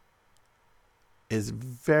Cuba is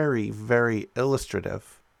very, very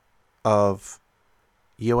illustrative of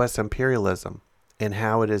U.S. imperialism and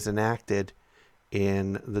how it is enacted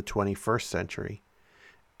in the 21st century.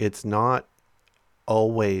 It's not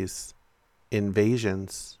always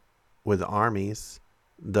invasions with armies,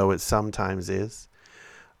 though it sometimes is.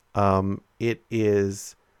 It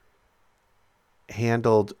is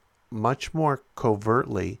handled much more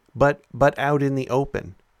covertly, but out in the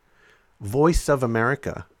open. Voice of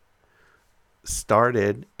America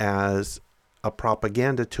started as a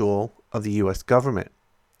propaganda tool of the U.S. government.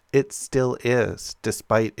 It still is,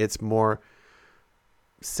 despite its more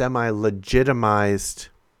semi-legitimized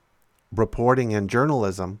reporting and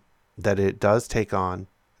journalism that it does take on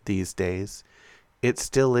these days. It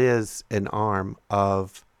still is an arm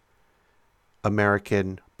of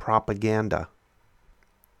American propaganda.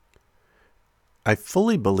 I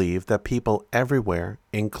fully believe that people everywhere,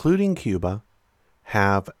 including Cuba,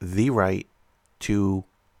 have the right to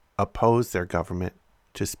oppose their government,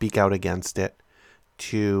 to speak out against it,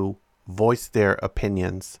 to voice their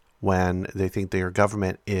opinions when they think their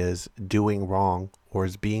government is doing wrong or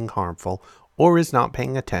is being harmful or is not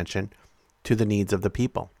paying attention to the needs of the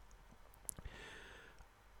people.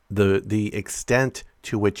 The extent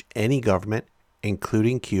to which any government,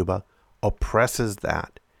 including Cuba, oppresses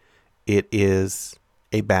that, it is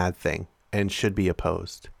a bad thing and should be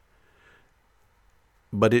opposed.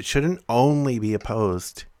 But it shouldn't only be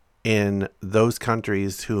opposed in those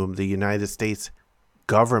countries whom the United States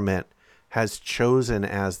government has chosen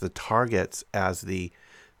as the targets, as the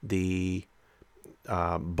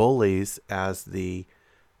bullies, as the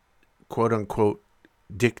quote-unquote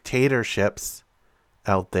dictatorships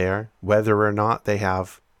out there, whether or not they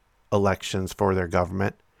have elections for their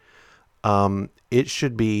government. It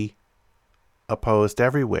should be opposed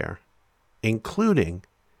everywhere, including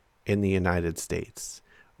in the United States.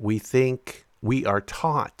 We are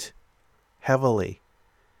taught heavily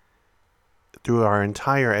through our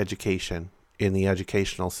entire education in the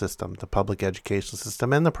educational system, the public educational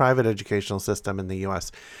system and the private educational system in the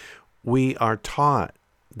U.S. We are taught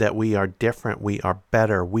that we are different, we are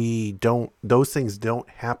better. Those things don't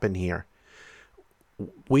happen here.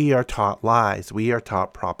 We are taught lies. We are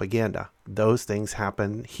taught propaganda. Those things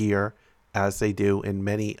happen here as they do in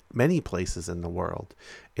many, many places in the world.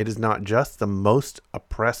 It is not just the most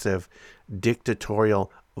oppressive,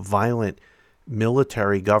 dictatorial, violent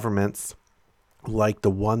military governments like the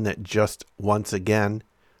one that just once again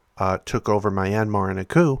took over Myanmar in a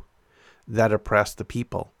coup that oppress the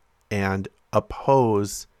people and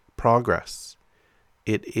oppose progress.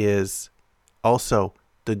 It is also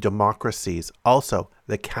the democracies, also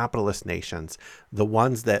the capitalist nations, the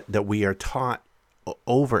ones that we are taught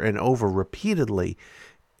over and over repeatedly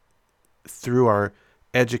through our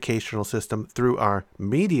educational system, through our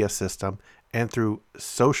media system, and through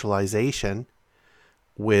socialization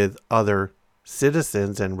with other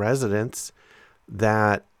citizens and residents,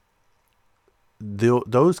 that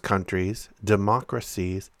those countries,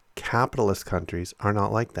 democracies, capitalist countries, are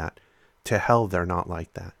not like that. To hell, they're not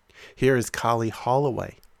like that. Here is Kali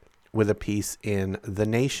Holloway with a piece in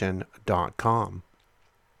thenation.com.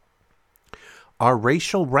 Our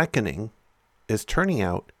racial reckoning is turning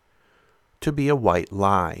out to be a white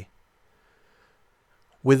lie.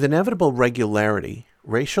 With inevitable regularity,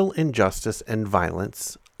 racial injustice and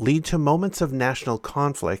violence lead to moments of national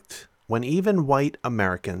conflict when even white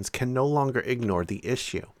Americans can no longer ignore the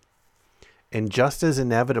issue. And just as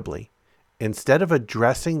inevitably, instead of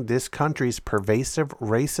addressing this country's pervasive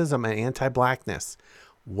racism and anti-blackness,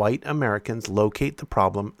 white Americans locate the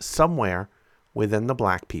problem somewhere within the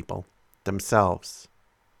black people themselves.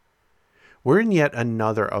 We're in yet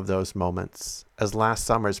another of those moments, as last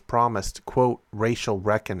summer's promised, quote, racial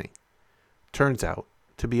reckoning turns out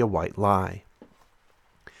to be a white lie.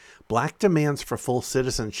 Black demands for full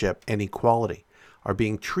citizenship and equality are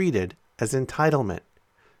being treated as entitlement.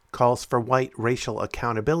 Calls for white racial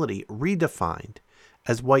accountability redefined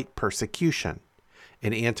as white persecution,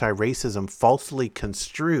 and anti-racism falsely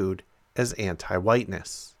construed as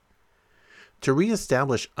anti-whiteness. To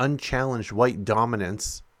reestablish unchallenged white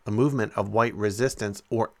dominance, a movement of white resistance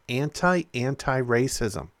or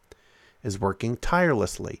anti-racism is working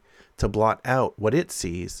tirelessly to blot out what it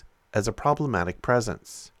sees as a problematic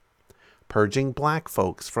presence, purging black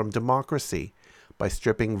folks from democracy by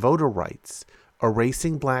stripping voter rights,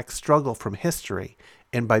 erasing black struggle from history,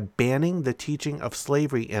 and by banning the teaching of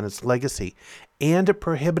slavery and its legacy, and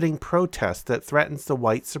prohibiting protest that threatens the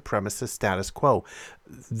white supremacist status quo.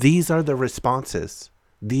 These are the responses.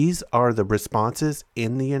 These are the responses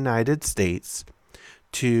in the United States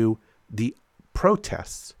to the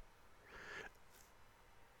protests.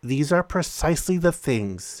 These are precisely the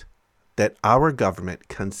things that our government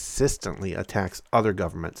consistently attacks other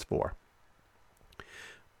governments for.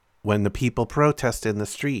 When the people protest in the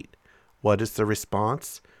street, what is the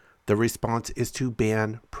response? The response is to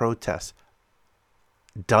ban protests.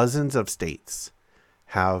 Dozens of states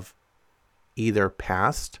have either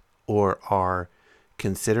passed or are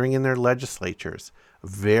considering in their legislatures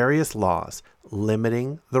various laws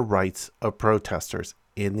limiting the rights of protesters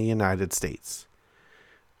in the United States.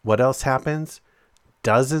 What else happens?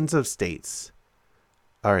 Dozens of states,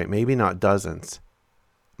 all right, maybe not dozens,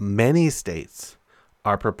 many states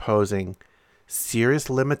are proposing serious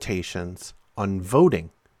limitations on voting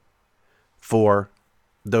for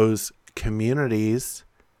those communities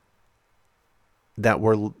that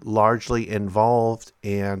were largely involved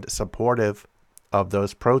and supportive of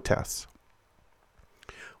those protests.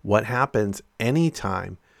 What happens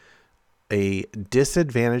anytime a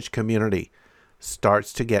disadvantaged community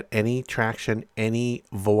starts to get any traction, any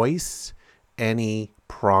voice, any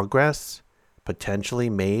progress potentially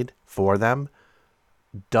made for them?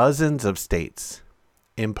 Dozens of states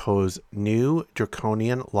impose new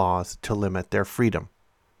draconian laws to limit their freedom.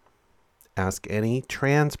 Ask any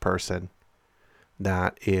trans person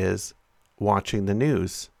that is watching the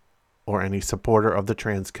news, or any supporter of the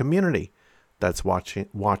trans community that's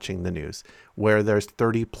watching the news, where there's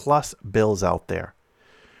 30 plus bills out there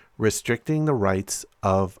restricting the rights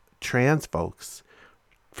of trans folks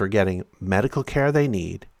for getting medical care they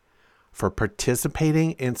need, for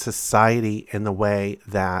participating in society in the way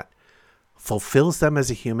that fulfills them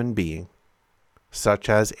as a human being, such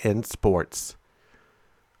as in sports.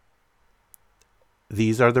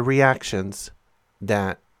 These are the reactions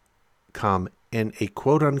that come in a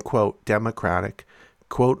quote-unquote democratic,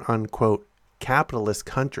 quote-unquote capitalist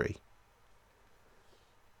country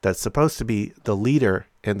that's supposed to be the leader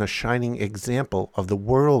and the shining example of the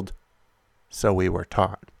world, so we were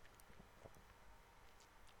taught.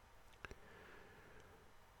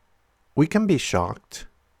 We can be shocked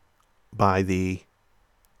by the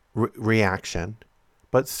reaction,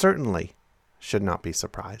 but certainly should not be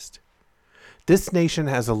surprised. This nation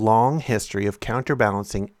has a long history of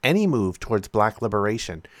counterbalancing any move towards black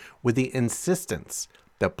liberation with the insistence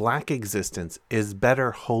that black existence is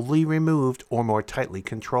better wholly removed or more tightly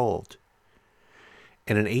controlled.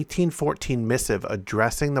 In an 1814 missive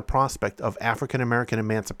addressing the prospect of African American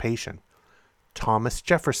emancipation, Thomas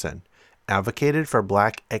Jefferson advocated for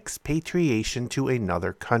black expatriation to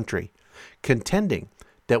another country, contending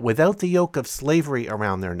that without the yoke of slavery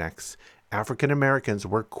around their necks, African Americans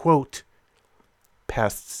were, quote,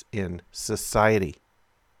 pests in society.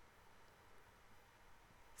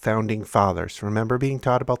 Founding Fathers. Remember being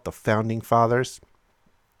taught about the Founding Fathers?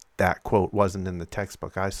 That quote wasn't in the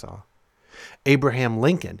textbook I saw. Abraham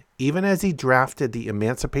Lincoln, even as he drafted the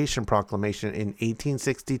Emancipation Proclamation in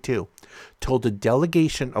 1862, told a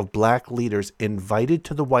delegation of black leaders invited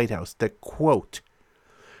to the White House that, quote,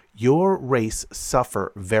 your race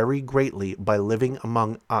suffer very greatly by living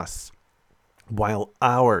among us, while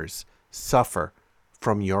ours suffer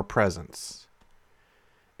from your presence,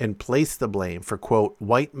 and place the blame for, quote,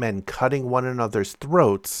 white men cutting one another's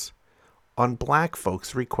throats on black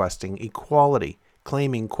folks requesting equality,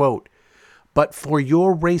 claiming, quote, but for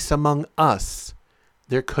your race among us,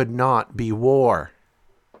 there could not be war.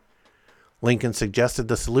 Lincoln suggested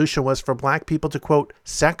the solution was for black people to, quote,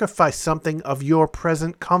 sacrifice something of your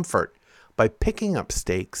present comfort by picking up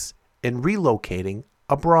stakes and relocating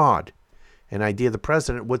abroad, an idea the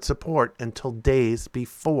president would support until days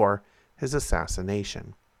before his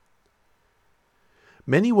assassination.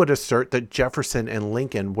 Many would assert that Jefferson and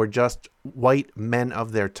Lincoln were just white men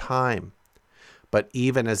of their time. But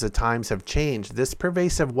even as the times have changed, this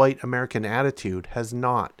pervasive white American attitude has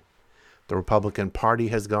not. The Republican Party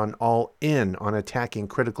has gone all in on attacking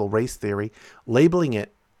critical race theory, labeling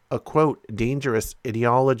it a, quote, dangerous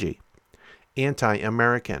ideology,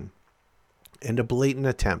 anti-American, and a blatant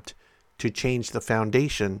attempt to change the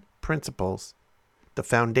foundational principles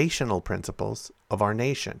of our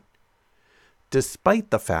nation,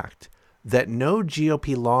 despite the fact that no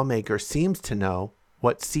GOP lawmaker seems to know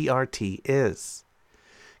what CRT is.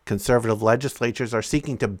 Conservative legislatures are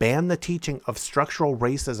seeking to ban the teaching of structural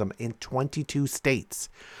racism in 22 states,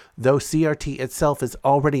 though CRT itself is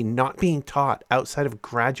already not being taught outside of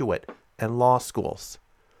graduate and law schools.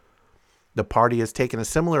 The party has taken a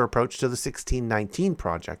similar approach to the 1619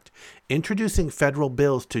 Project, introducing federal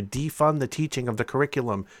bills to defund the teaching of the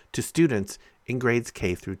curriculum to students in grades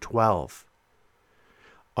K through 12.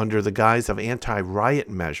 Under the guise of anti-riot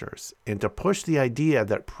measures and to push the idea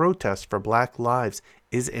that protest for black lives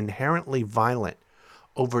is inherently violent,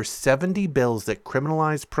 over 70 bills that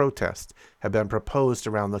criminalize protest have been proposed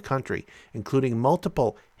around the country, including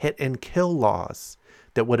multiple hit-and-kill laws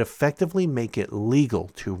that would effectively make it legal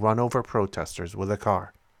to run over protesters with a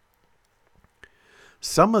car.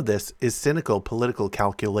 Some of this is cynical political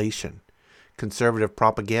calculation. Conservative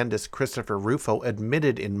propagandist Christopher Rufo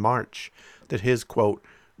admitted in March that his, quote,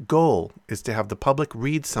 goal is to have the public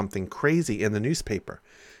read something crazy in the newspaper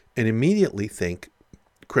and immediately think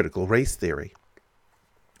critical race theory.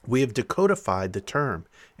 We have decodified the term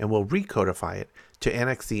and will recodify it to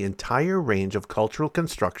annex the entire range of cultural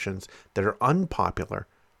constructions that are unpopular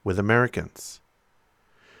with Americans.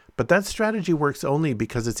 But that strategy works only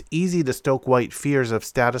because it's easy to stoke white fears of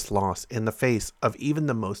status loss in the face of even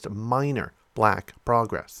the most minor black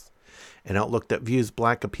progress, an outlook that views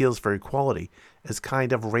black appeals for equality as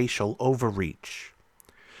kind of racial overreach.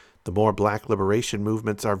 The more black liberation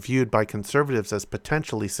movements are viewed by conservatives as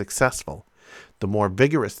potentially successful, the more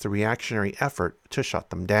vigorous the reactionary effort to shut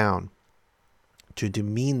them down, to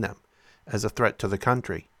demean them as a threat to the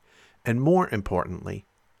country, and more importantly,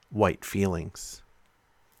 white feelings.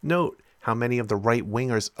 Note how many of the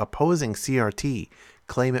right-wingers opposing CRT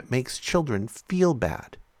claim it makes children feel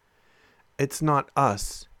bad. It's not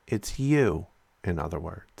us, it's you, in other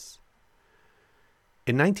words.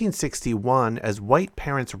 In 1961, as white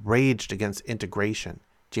parents raged against integration,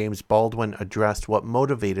 James Baldwin addressed what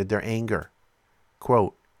motivated their anger.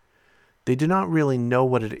 Quote, They do not really know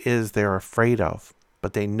what it is they are afraid of,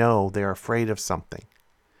 but they know they are afraid of something.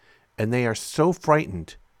 And they are so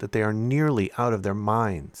frightened that they are nearly out of their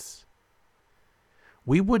minds.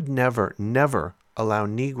 We would never, never allow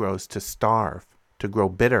Negroes to starve, to grow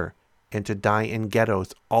bitter, and to die in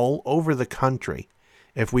ghettos all over the country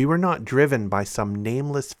if we were not driven by some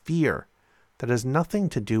nameless fear that has nothing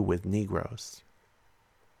to do with Negroes.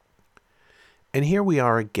 And here we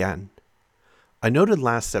are again. I noted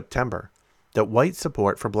last September that white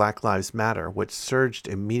support for Black Lives Matter, which surged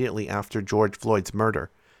immediately after George Floyd's murder,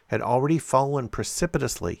 had already fallen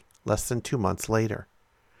precipitously less than 2 months later.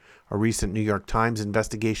 A recent New York Times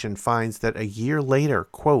investigation finds that a year later,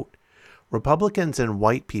 quote, Republicans and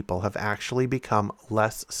white people have actually become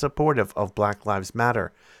less supportive of Black Lives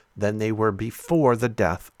Matter than they were before the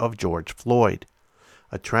death of George Floyd,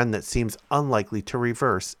 a trend that seems unlikely to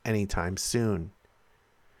reverse anytime soon.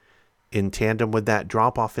 In tandem with that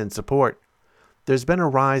drop-off in support, there's been a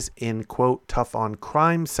rise in, quote, tough on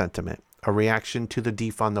crime sentiment, a reaction to the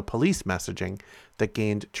defund the police messaging that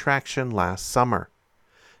gained traction last summer.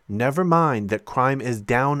 Never mind that crime is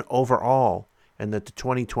down overall and that the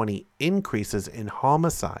 2020 increases in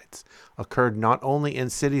homicides occurred not only in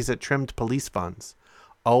cities that trimmed police funds,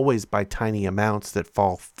 always by tiny amounts that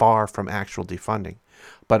fall far from actual defunding,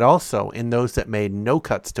 but also in those that made no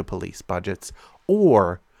cuts to police budgets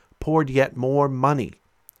or poured yet more money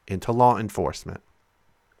into law enforcement.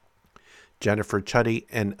 Jennifer Chuddy,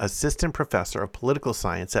 an assistant professor of political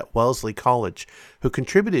science at Wellesley College, who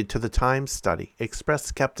contributed to the Times study, expressed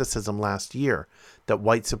skepticism last year that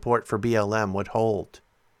white support for BLM would hold.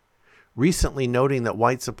 Recently noting that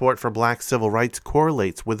white support for black civil rights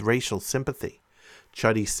correlates with racial sympathy,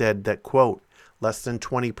 Chuddy said that, quote, less than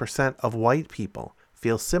 20% of white people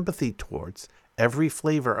feel sympathy towards every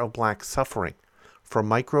flavor of black suffering, from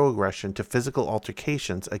microaggression to physical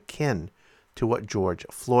altercations akin to what George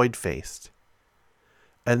Floyd faced.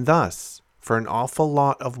 And thus, for an awful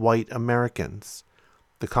lot of white Americans,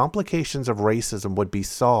 the complications of racism would be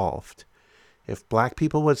solved if black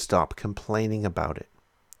people would stop complaining about it.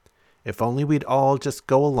 If only we'd all just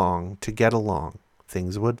go along to get along,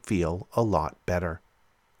 things would feel a lot better.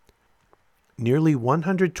 Nearly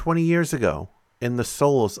 120 years ago, in The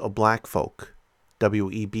Souls of Black Folk,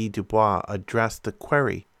 W.E.B. Du Bois addressed the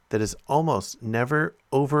query that is almost never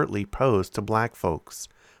overtly posed to black folks,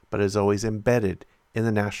 but is always embedded in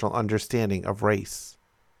the national understanding of race.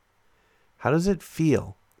 How does it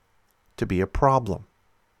feel to be a problem?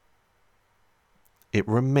 It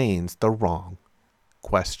remains the wrong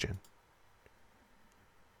question.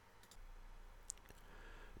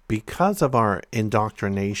 Because of our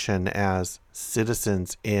indoctrination as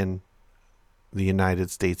citizens in the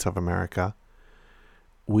United States of America,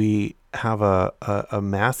 we have a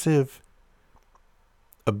massive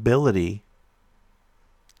ability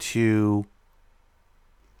to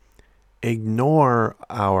ignore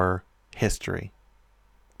our history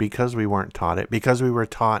because we weren't taught it, because we were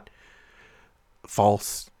taught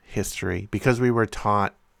false history, because we were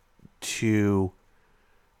taught to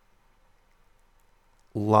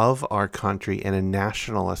love our country in a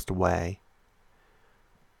nationalist way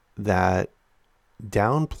that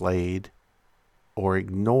downplayed or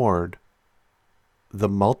ignored the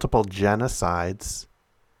multiple genocides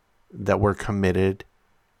that were committed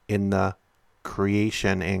in the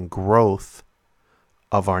creation and growth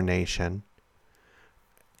of our nation,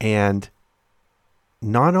 and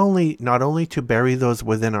not only to bury those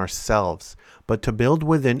within ourselves, but to build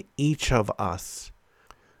within each of us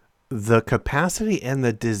the capacity and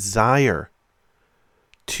the desire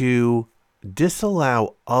to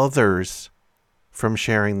disallow others from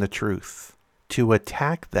sharing the truth, to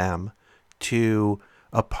attack them, to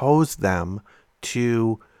oppose them,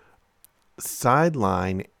 to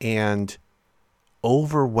sideline and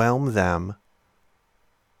overwhelm them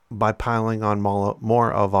by piling on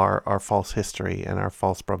more of our false history and our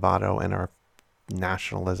false bravado and our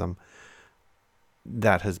nationalism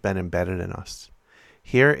that has been embedded in us.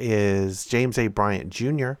 Here is James A. Bryant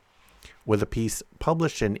Jr. with a piece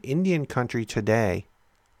published in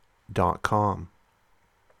IndianCountryToday.com.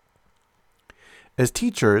 As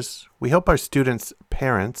teachers, we hope our students'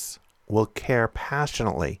 parents will care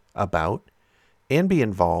passionately about and be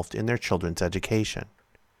involved in their children's education.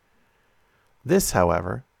 This,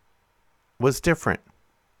 however, was different.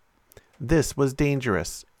 This was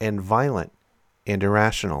dangerous and violent and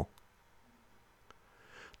irrational.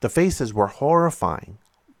 The faces were horrifying,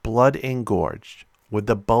 blood-engorged, with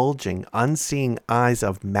the bulging, unseeing eyes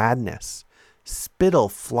of madness, spittle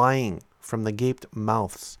flying from the gaped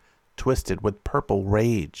mouths twisted with purple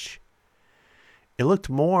rage. It looked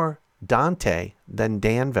more Dante than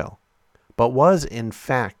Danville, but was in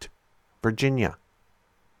fact Virginia.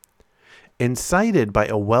 Incited by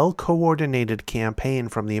a well-coordinated campaign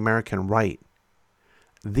from the American right,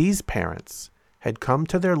 these parents had come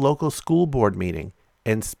to their local school board meeting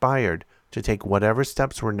inspired to take whatever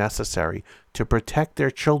steps were necessary to protect their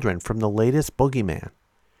children from the latest boogeyman,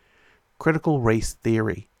 critical race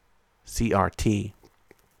theory, CRT.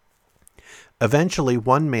 Eventually,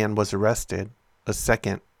 one man was arrested, a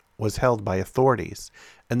second was held by authorities,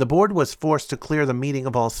 and the board was forced to clear the meeting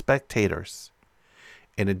of all spectators.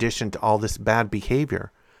 In addition to all this bad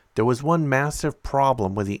behavior, there was one massive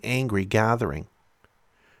problem with the angry gathering.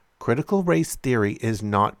 Critical race theory is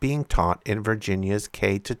not being taught in Virginia's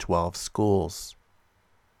K-12 schools.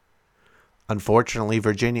 Unfortunately,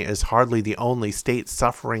 Virginia is hardly the only state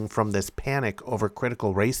suffering from this panic over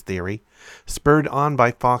critical race theory, spurred on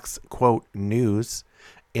by Fox, quote, News,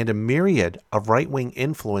 and a myriad of right-wing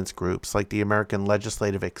influence groups like the American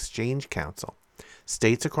Legislative Exchange Council.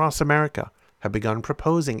 States across America have begun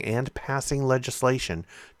proposing and passing legislation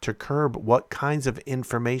to curb what kinds of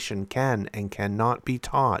information can and cannot be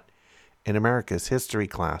taught in America's history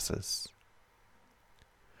classes.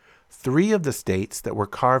 3 of the states that were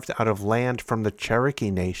carved out of land from the Cherokee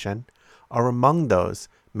Nation are among those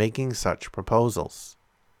making such proposals.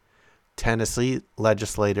 Tennessee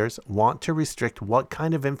legislators want to restrict what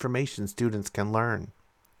kind of information students can learn.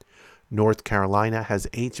 North Carolina has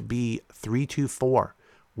HB 324,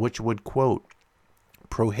 which would, quote,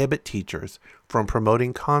 prohibit teachers from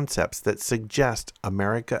promoting concepts that suggest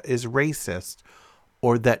America is racist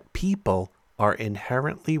or that people are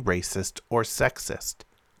inherently racist or sexist.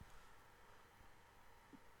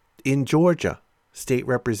 In Georgia, State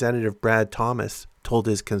Representative Brad Thomas told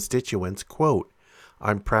his constituents, quote,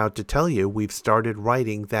 I'm proud to tell you we've started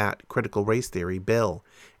writing that critical race theory bill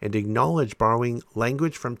and acknowledge borrowing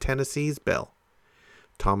language from Tennessee's bill.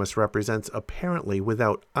 Thomas represents, apparently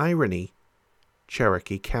without irony,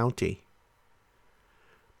 Cherokee County.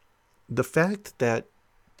 The fact that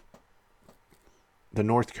the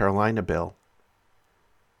North Carolina bill,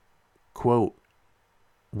 quote,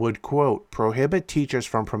 would, quote, prohibit teachers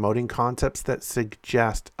from promoting concepts that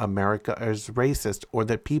suggest America is racist or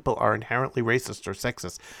that people are inherently racist or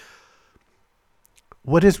sexist.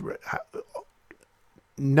 What is...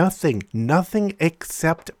 Nothing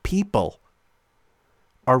except people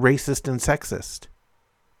are racist and sexist.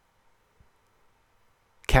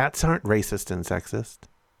 Cats aren't racist and sexist.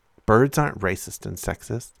 Birds aren't racist and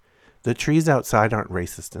sexist. The trees outside aren't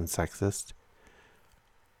racist and sexist.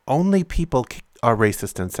 Only people are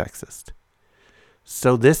racist and sexist.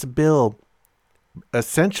 So this bill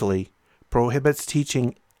essentially prohibits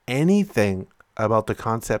teaching anything about the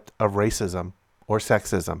concept of racism or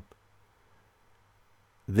sexism.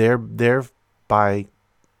 Thereby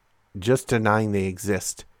just denying they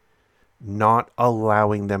exist, not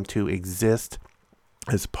allowing them to exist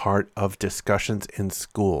as part of discussions in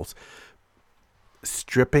schools,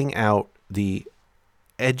 stripping out the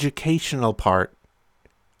educational part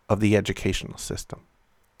of the educational system.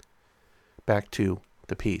 Back to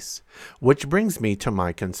the piece, which brings me to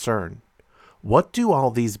my concern. What do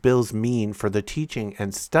all these bills mean for the teaching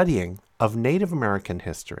and studying of Native American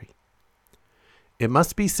history? It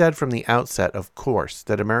must be said from the outset, of course,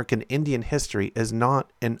 that American Indian history is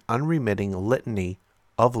not an unremitting litany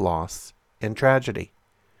of loss and tragedy.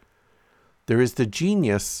 There is the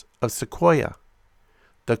genius of Sequoyah,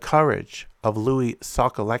 the courage of Louis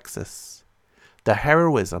Sockalexis, the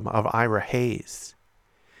heroism of Ira Hayes.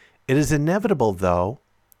 It is inevitable, though,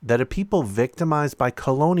 that a people victimized by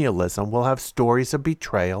colonialism will have stories of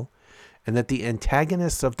betrayal, and that the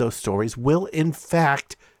antagonists of those stories will, in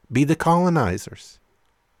fact, be the colonizers.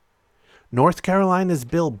 North Carolina's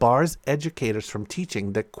bill bars educators from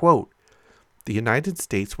teaching that, quote, the United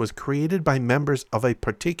States was created by members of a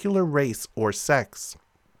particular race or sex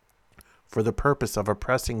for the purpose of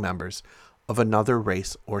oppressing members of another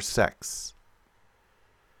race or sex.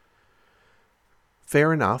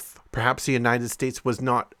 Fair enough. Perhaps the United States was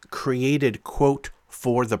not created, quote,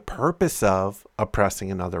 for the purpose of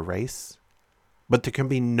oppressing another race. But there can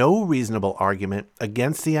be no reasonable argument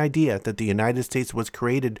against the idea that the United States was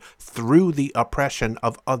created through the oppression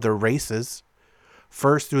of other races.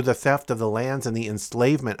 First, through the theft of the lands and the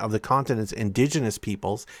enslavement of the continent's indigenous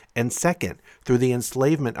peoples, and second, through the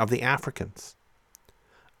enslavement of the Africans.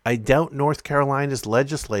 I doubt North Carolina's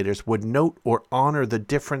legislators would note or honor the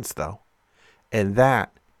difference, though. And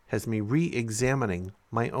that has me re-examining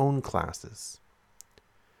my own classes.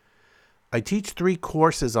 I teach 3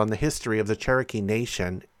 courses on the history of the Cherokee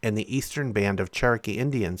Nation and the Eastern Band of Cherokee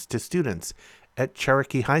Indians to students at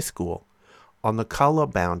Cherokee High School on the Kala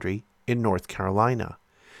boundary in North Carolina.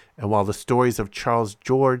 And while the stories of Charles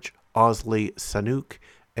George, Owsley Sanuk,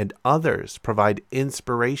 and others provide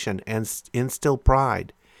inspiration and instill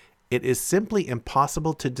pride, it is simply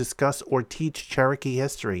impossible to discuss or teach Cherokee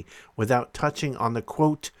history without touching on the,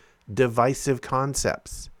 quote, divisive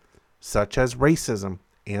concepts, such as racism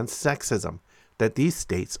and sexism, that these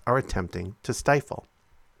states are attempting to stifle.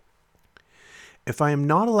 If I am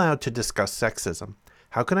not allowed to discuss sexism,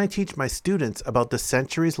 how can I teach my students about the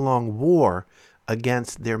centuries-long war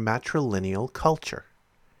against their matrilineal culture?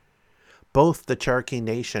 Both the Cherokee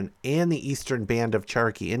Nation and the Eastern Band of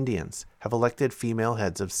Cherokee Indians have elected female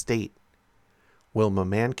heads of state, Wilma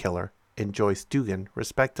Mankiller and Joyce Dugan,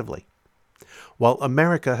 respectively, while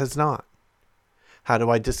America has not. How do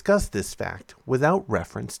I discuss this fact without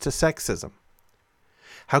reference to sexism?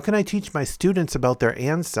 How can I teach my students about their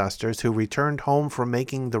ancestors who returned home from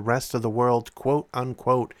making the rest of the world, quote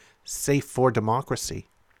unquote, safe for democracy,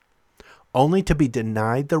 only to be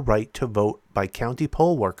denied the right to vote by county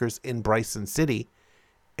poll workers in Bryson City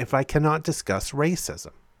if I cannot discuss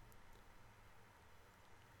racism?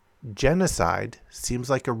 Genocide seems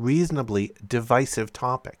like a reasonably divisive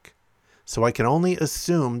topic, so I can only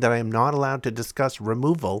assume that I am not allowed to discuss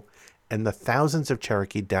removal and the thousands of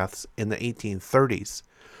Cherokee deaths in the 1830s,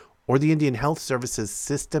 or the Indian Health Service's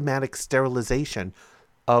systematic sterilization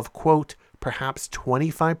of, quote, perhaps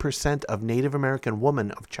 25% of Native American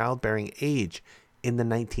women of childbearing age in the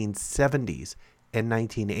 1970s and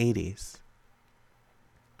 1980s.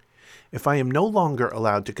 If I am no longer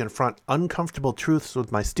allowed to confront uncomfortable truths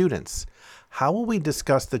with my students, how will we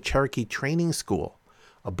discuss the Cherokee Training School,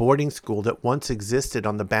 a boarding school that once existed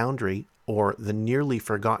on the boundary or the nearly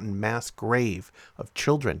forgotten mass grave of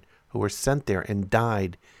children who were sent there and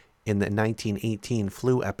died in the 1918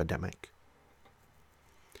 flu epidemic?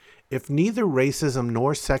 If neither racism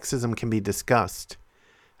nor sexism can be discussed,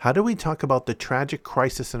 how do we talk about the tragic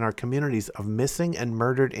crisis in our communities of missing and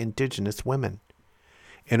murdered Indigenous women?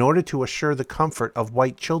 In order to assure the comfort of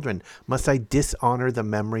white children, must I dishonor the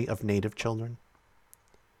memory of Native children?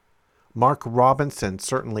 Mark Robinson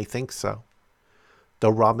certainly thinks so. Though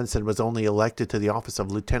Robinson was only elected to the office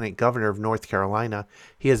of Lieutenant Governor of North Carolina,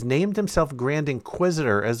 he has named himself Grand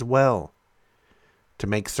Inquisitor as well, to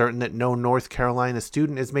make certain that no North Carolina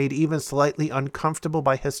student is made even slightly uncomfortable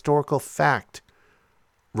by historical fact.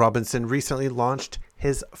 Robinson recently launched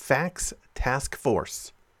his Facts Task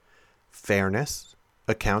Force: Fairness,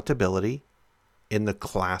 Accountability in the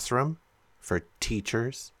Classroom for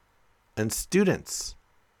Teachers and Students.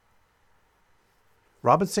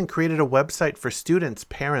 Robinson created a website for students,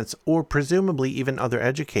 parents, or presumably even other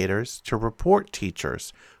educators to report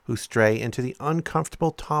teachers who stray into the uncomfortable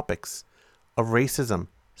topics of racism,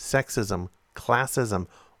 sexism, classism,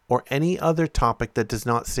 or any other topic that does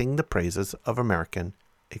not sing the praises of American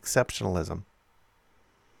exceptionalism.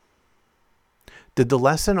 Did the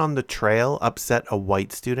lesson on the trail upset a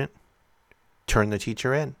white student? Turn the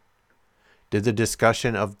teacher in. Did the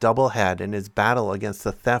discussion of Doublehead and his battle against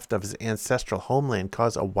the theft of his ancestral homeland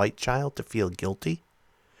cause a white child to feel guilty?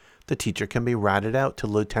 The teacher can be ratted out to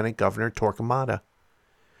Lieutenant Governor Torquemada.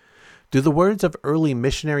 Do the words of early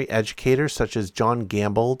missionary educators such as John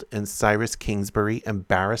Gambold and Cyrus Kingsbury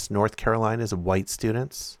embarrass North Carolina's white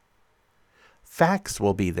students? Facts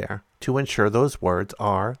will be there to ensure those words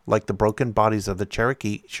are, like the broken bodies of the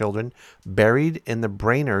Cherokee children, buried in the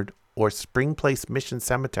Brainerd or Spring Place mission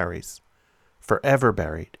cemeteries, forever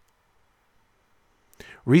buried.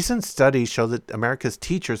 Recent studies show that America's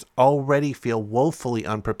teachers already feel woefully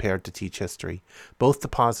unprepared to teach history, both the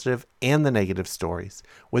positive and the negative stories,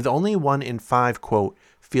 with only 1 in 5, quote,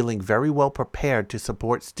 feeling very well prepared to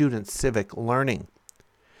support students' civic learning.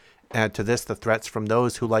 Add to this the threats from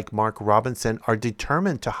those who, like Mark Robinson, are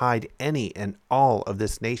determined to hide any and all of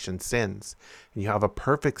this nation's sins, and you have a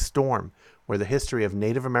perfect storm where the history of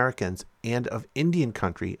Native Americans and of Indian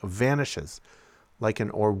country vanishes like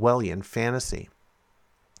an Orwellian fantasy.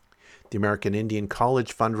 The American Indian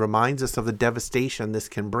College Fund reminds us of the devastation this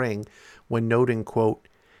can bring when noting, quote,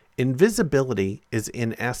 invisibility is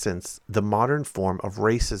in essence the modern form of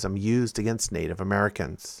racism used against Native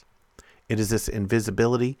Americans. It is this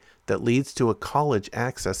invisibility that leads to a college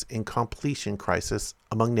access and completion crisis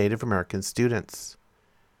among Native American students.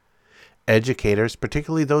 Educators,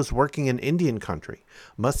 particularly those working in Indian country,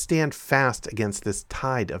 must stand fast against this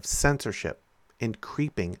tide of censorship and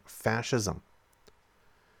creeping fascism.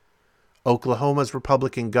 Oklahoma's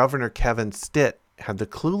Republican Governor Kevin Stitt had the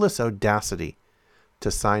clueless audacity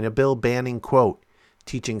to sign a bill banning, quote,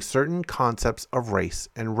 teaching certain concepts of race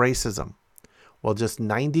and racism, while just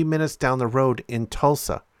 90 minutes down the road in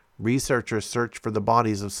Tulsa, researchers searched for the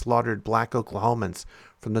bodies of slaughtered black Oklahomans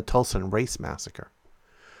from the Tulsa Race Massacre.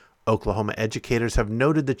 Oklahoma educators have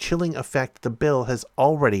noted the chilling effect the bill has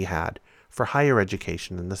already had for higher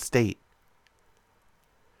education in the state.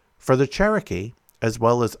 For the Cherokee, as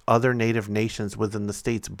well as other Native nations within the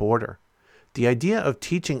state's border, the idea of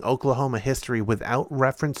teaching Oklahoma history without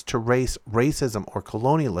reference to race, racism, or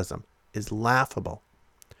colonialism is laughable.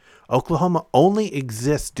 Oklahoma only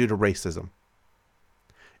exists due to racism.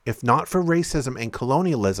 If not for racism and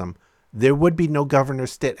colonialism, there would be no Governor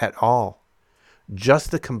Stitt at all.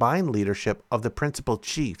 Just the combined leadership of the principal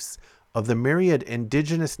chiefs of the myriad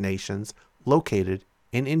indigenous nations located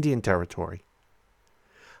in Indian Territory.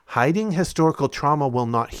 Hiding historical trauma will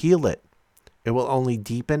not heal it. It will only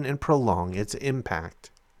deepen and prolong its impact.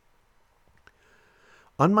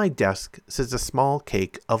 On my desk sits a small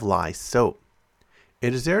cake of lye soap.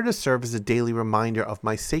 It is there to serve as a daily reminder of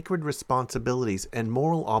my sacred responsibilities and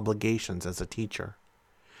moral obligations as a teacher.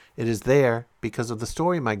 It is there because of the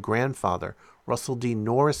story my grandfather, Russell D.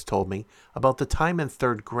 Norris, told me about the time in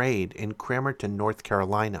 3rd grade in Cramerton, North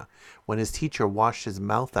Carolina, when his teacher washed his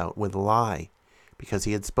mouth out with lye because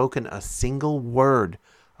he had spoken a single word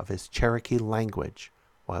of his Cherokee language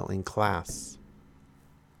while in class.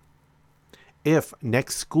 If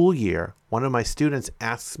next school year one of my students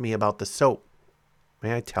asks me about the soap,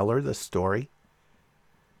 may I tell her the story?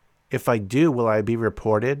 If I do, will I be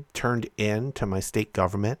reported, turned in to my state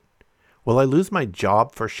government? Will I lose my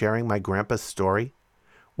job for sharing my grandpa's story?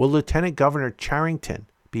 Will Lieutenant Governor Charrington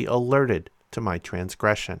be alerted to my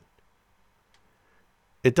transgression?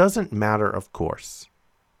 It doesn't matter, of course.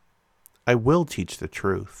 I will teach the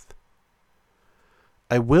truth.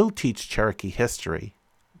 I will teach Cherokee history,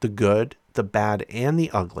 the good, the bad, and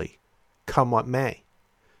the ugly, come what may.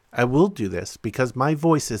 I will do this because my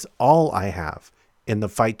voice is all I have in the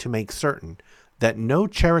fight to make certain that no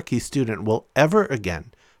Cherokee student will ever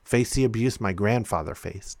again face the abuse my grandfather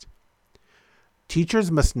faced.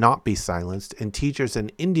 Teachers must not be silenced, and teachers in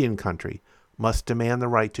Indian country must demand the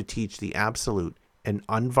right to teach the absolute and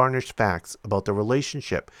unvarnished facts about the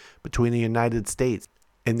relationship between the United States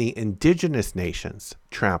and the indigenous nations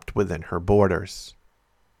trapped within her borders.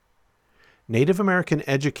 Native American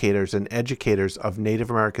educators and educators of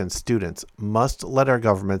Native American students must let our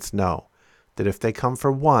governments know that if they come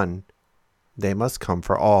for one, they must come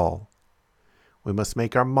for all. We must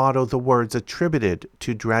make our motto the words attributed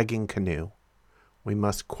to Dragging Canoe. We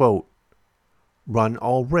must, quote, run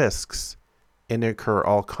all risks and incur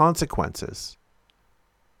all consequences,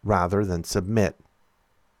 rather than submit.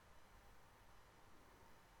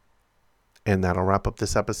 And that'll wrap up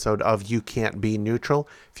this episode of You Can't Be Neutral.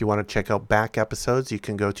 If you want to check out back episodes, you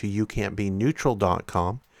can go to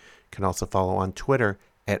youcan'tbeneutral.com. You can also follow on Twitter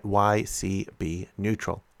at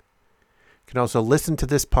YCBNeutral. You can also listen to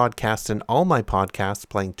this podcast and all my podcasts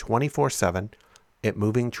playing 24/7 at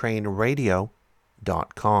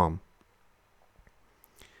movingtrainradio.com.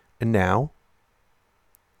 And now,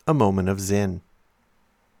 a moment of Zen.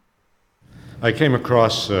 I came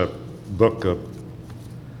across a book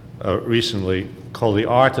recently called The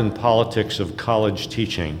Art and Politics of College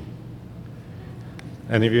Teaching.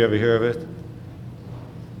 Any of you ever hear of it?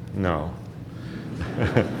 No.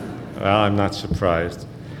 Well, I'm not surprised.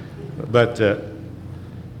 But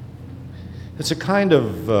it's a kind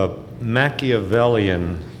of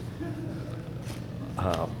Machiavellian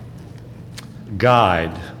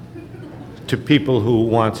guide to people who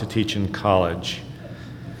want to teach in college.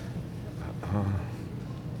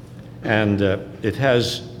 And it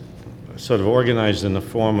has sort of organized in the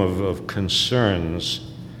form of concerns.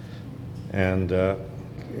 And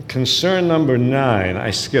concern number 9, I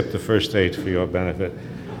skipped the first 8 for your benefit.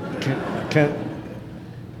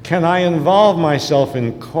 Can I involve myself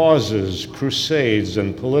in causes, crusades,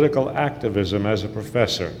 and political activism as a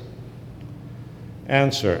professor?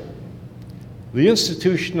 Answer: the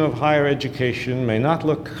institution of higher education may not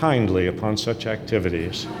look kindly upon such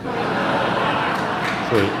activities.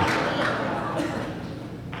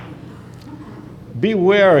 Be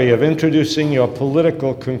wary of introducing your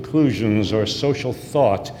political conclusions or social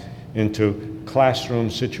thought into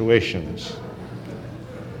classroom situations.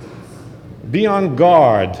 Be on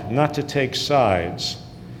guard not to take sides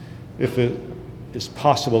if it is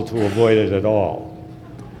possible to avoid it at all.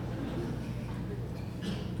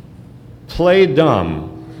 Play dumb.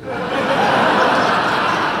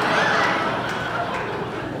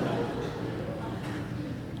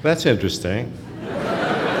 That's interesting.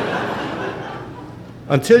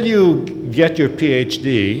 Until you get your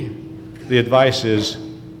PhD, the advice is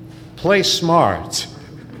play smart.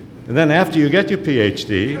 And then after you get your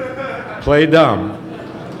PhD, play dumb.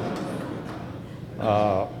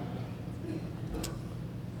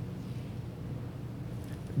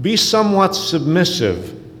 Be somewhat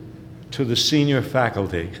submissive to the senior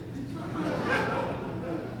faculty.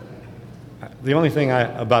 The only thing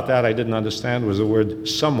about that I didn't understand was the word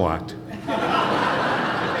somewhat.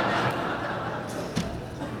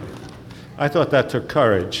 I thought that took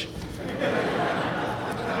courage.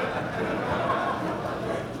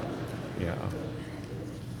 Yeah.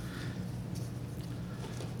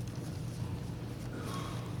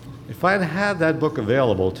 If I'd had that book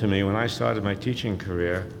available to me when I started my teaching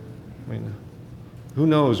career, I mean, who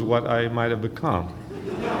knows what I might have become?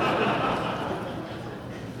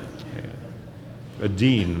 A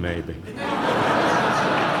dean, maybe.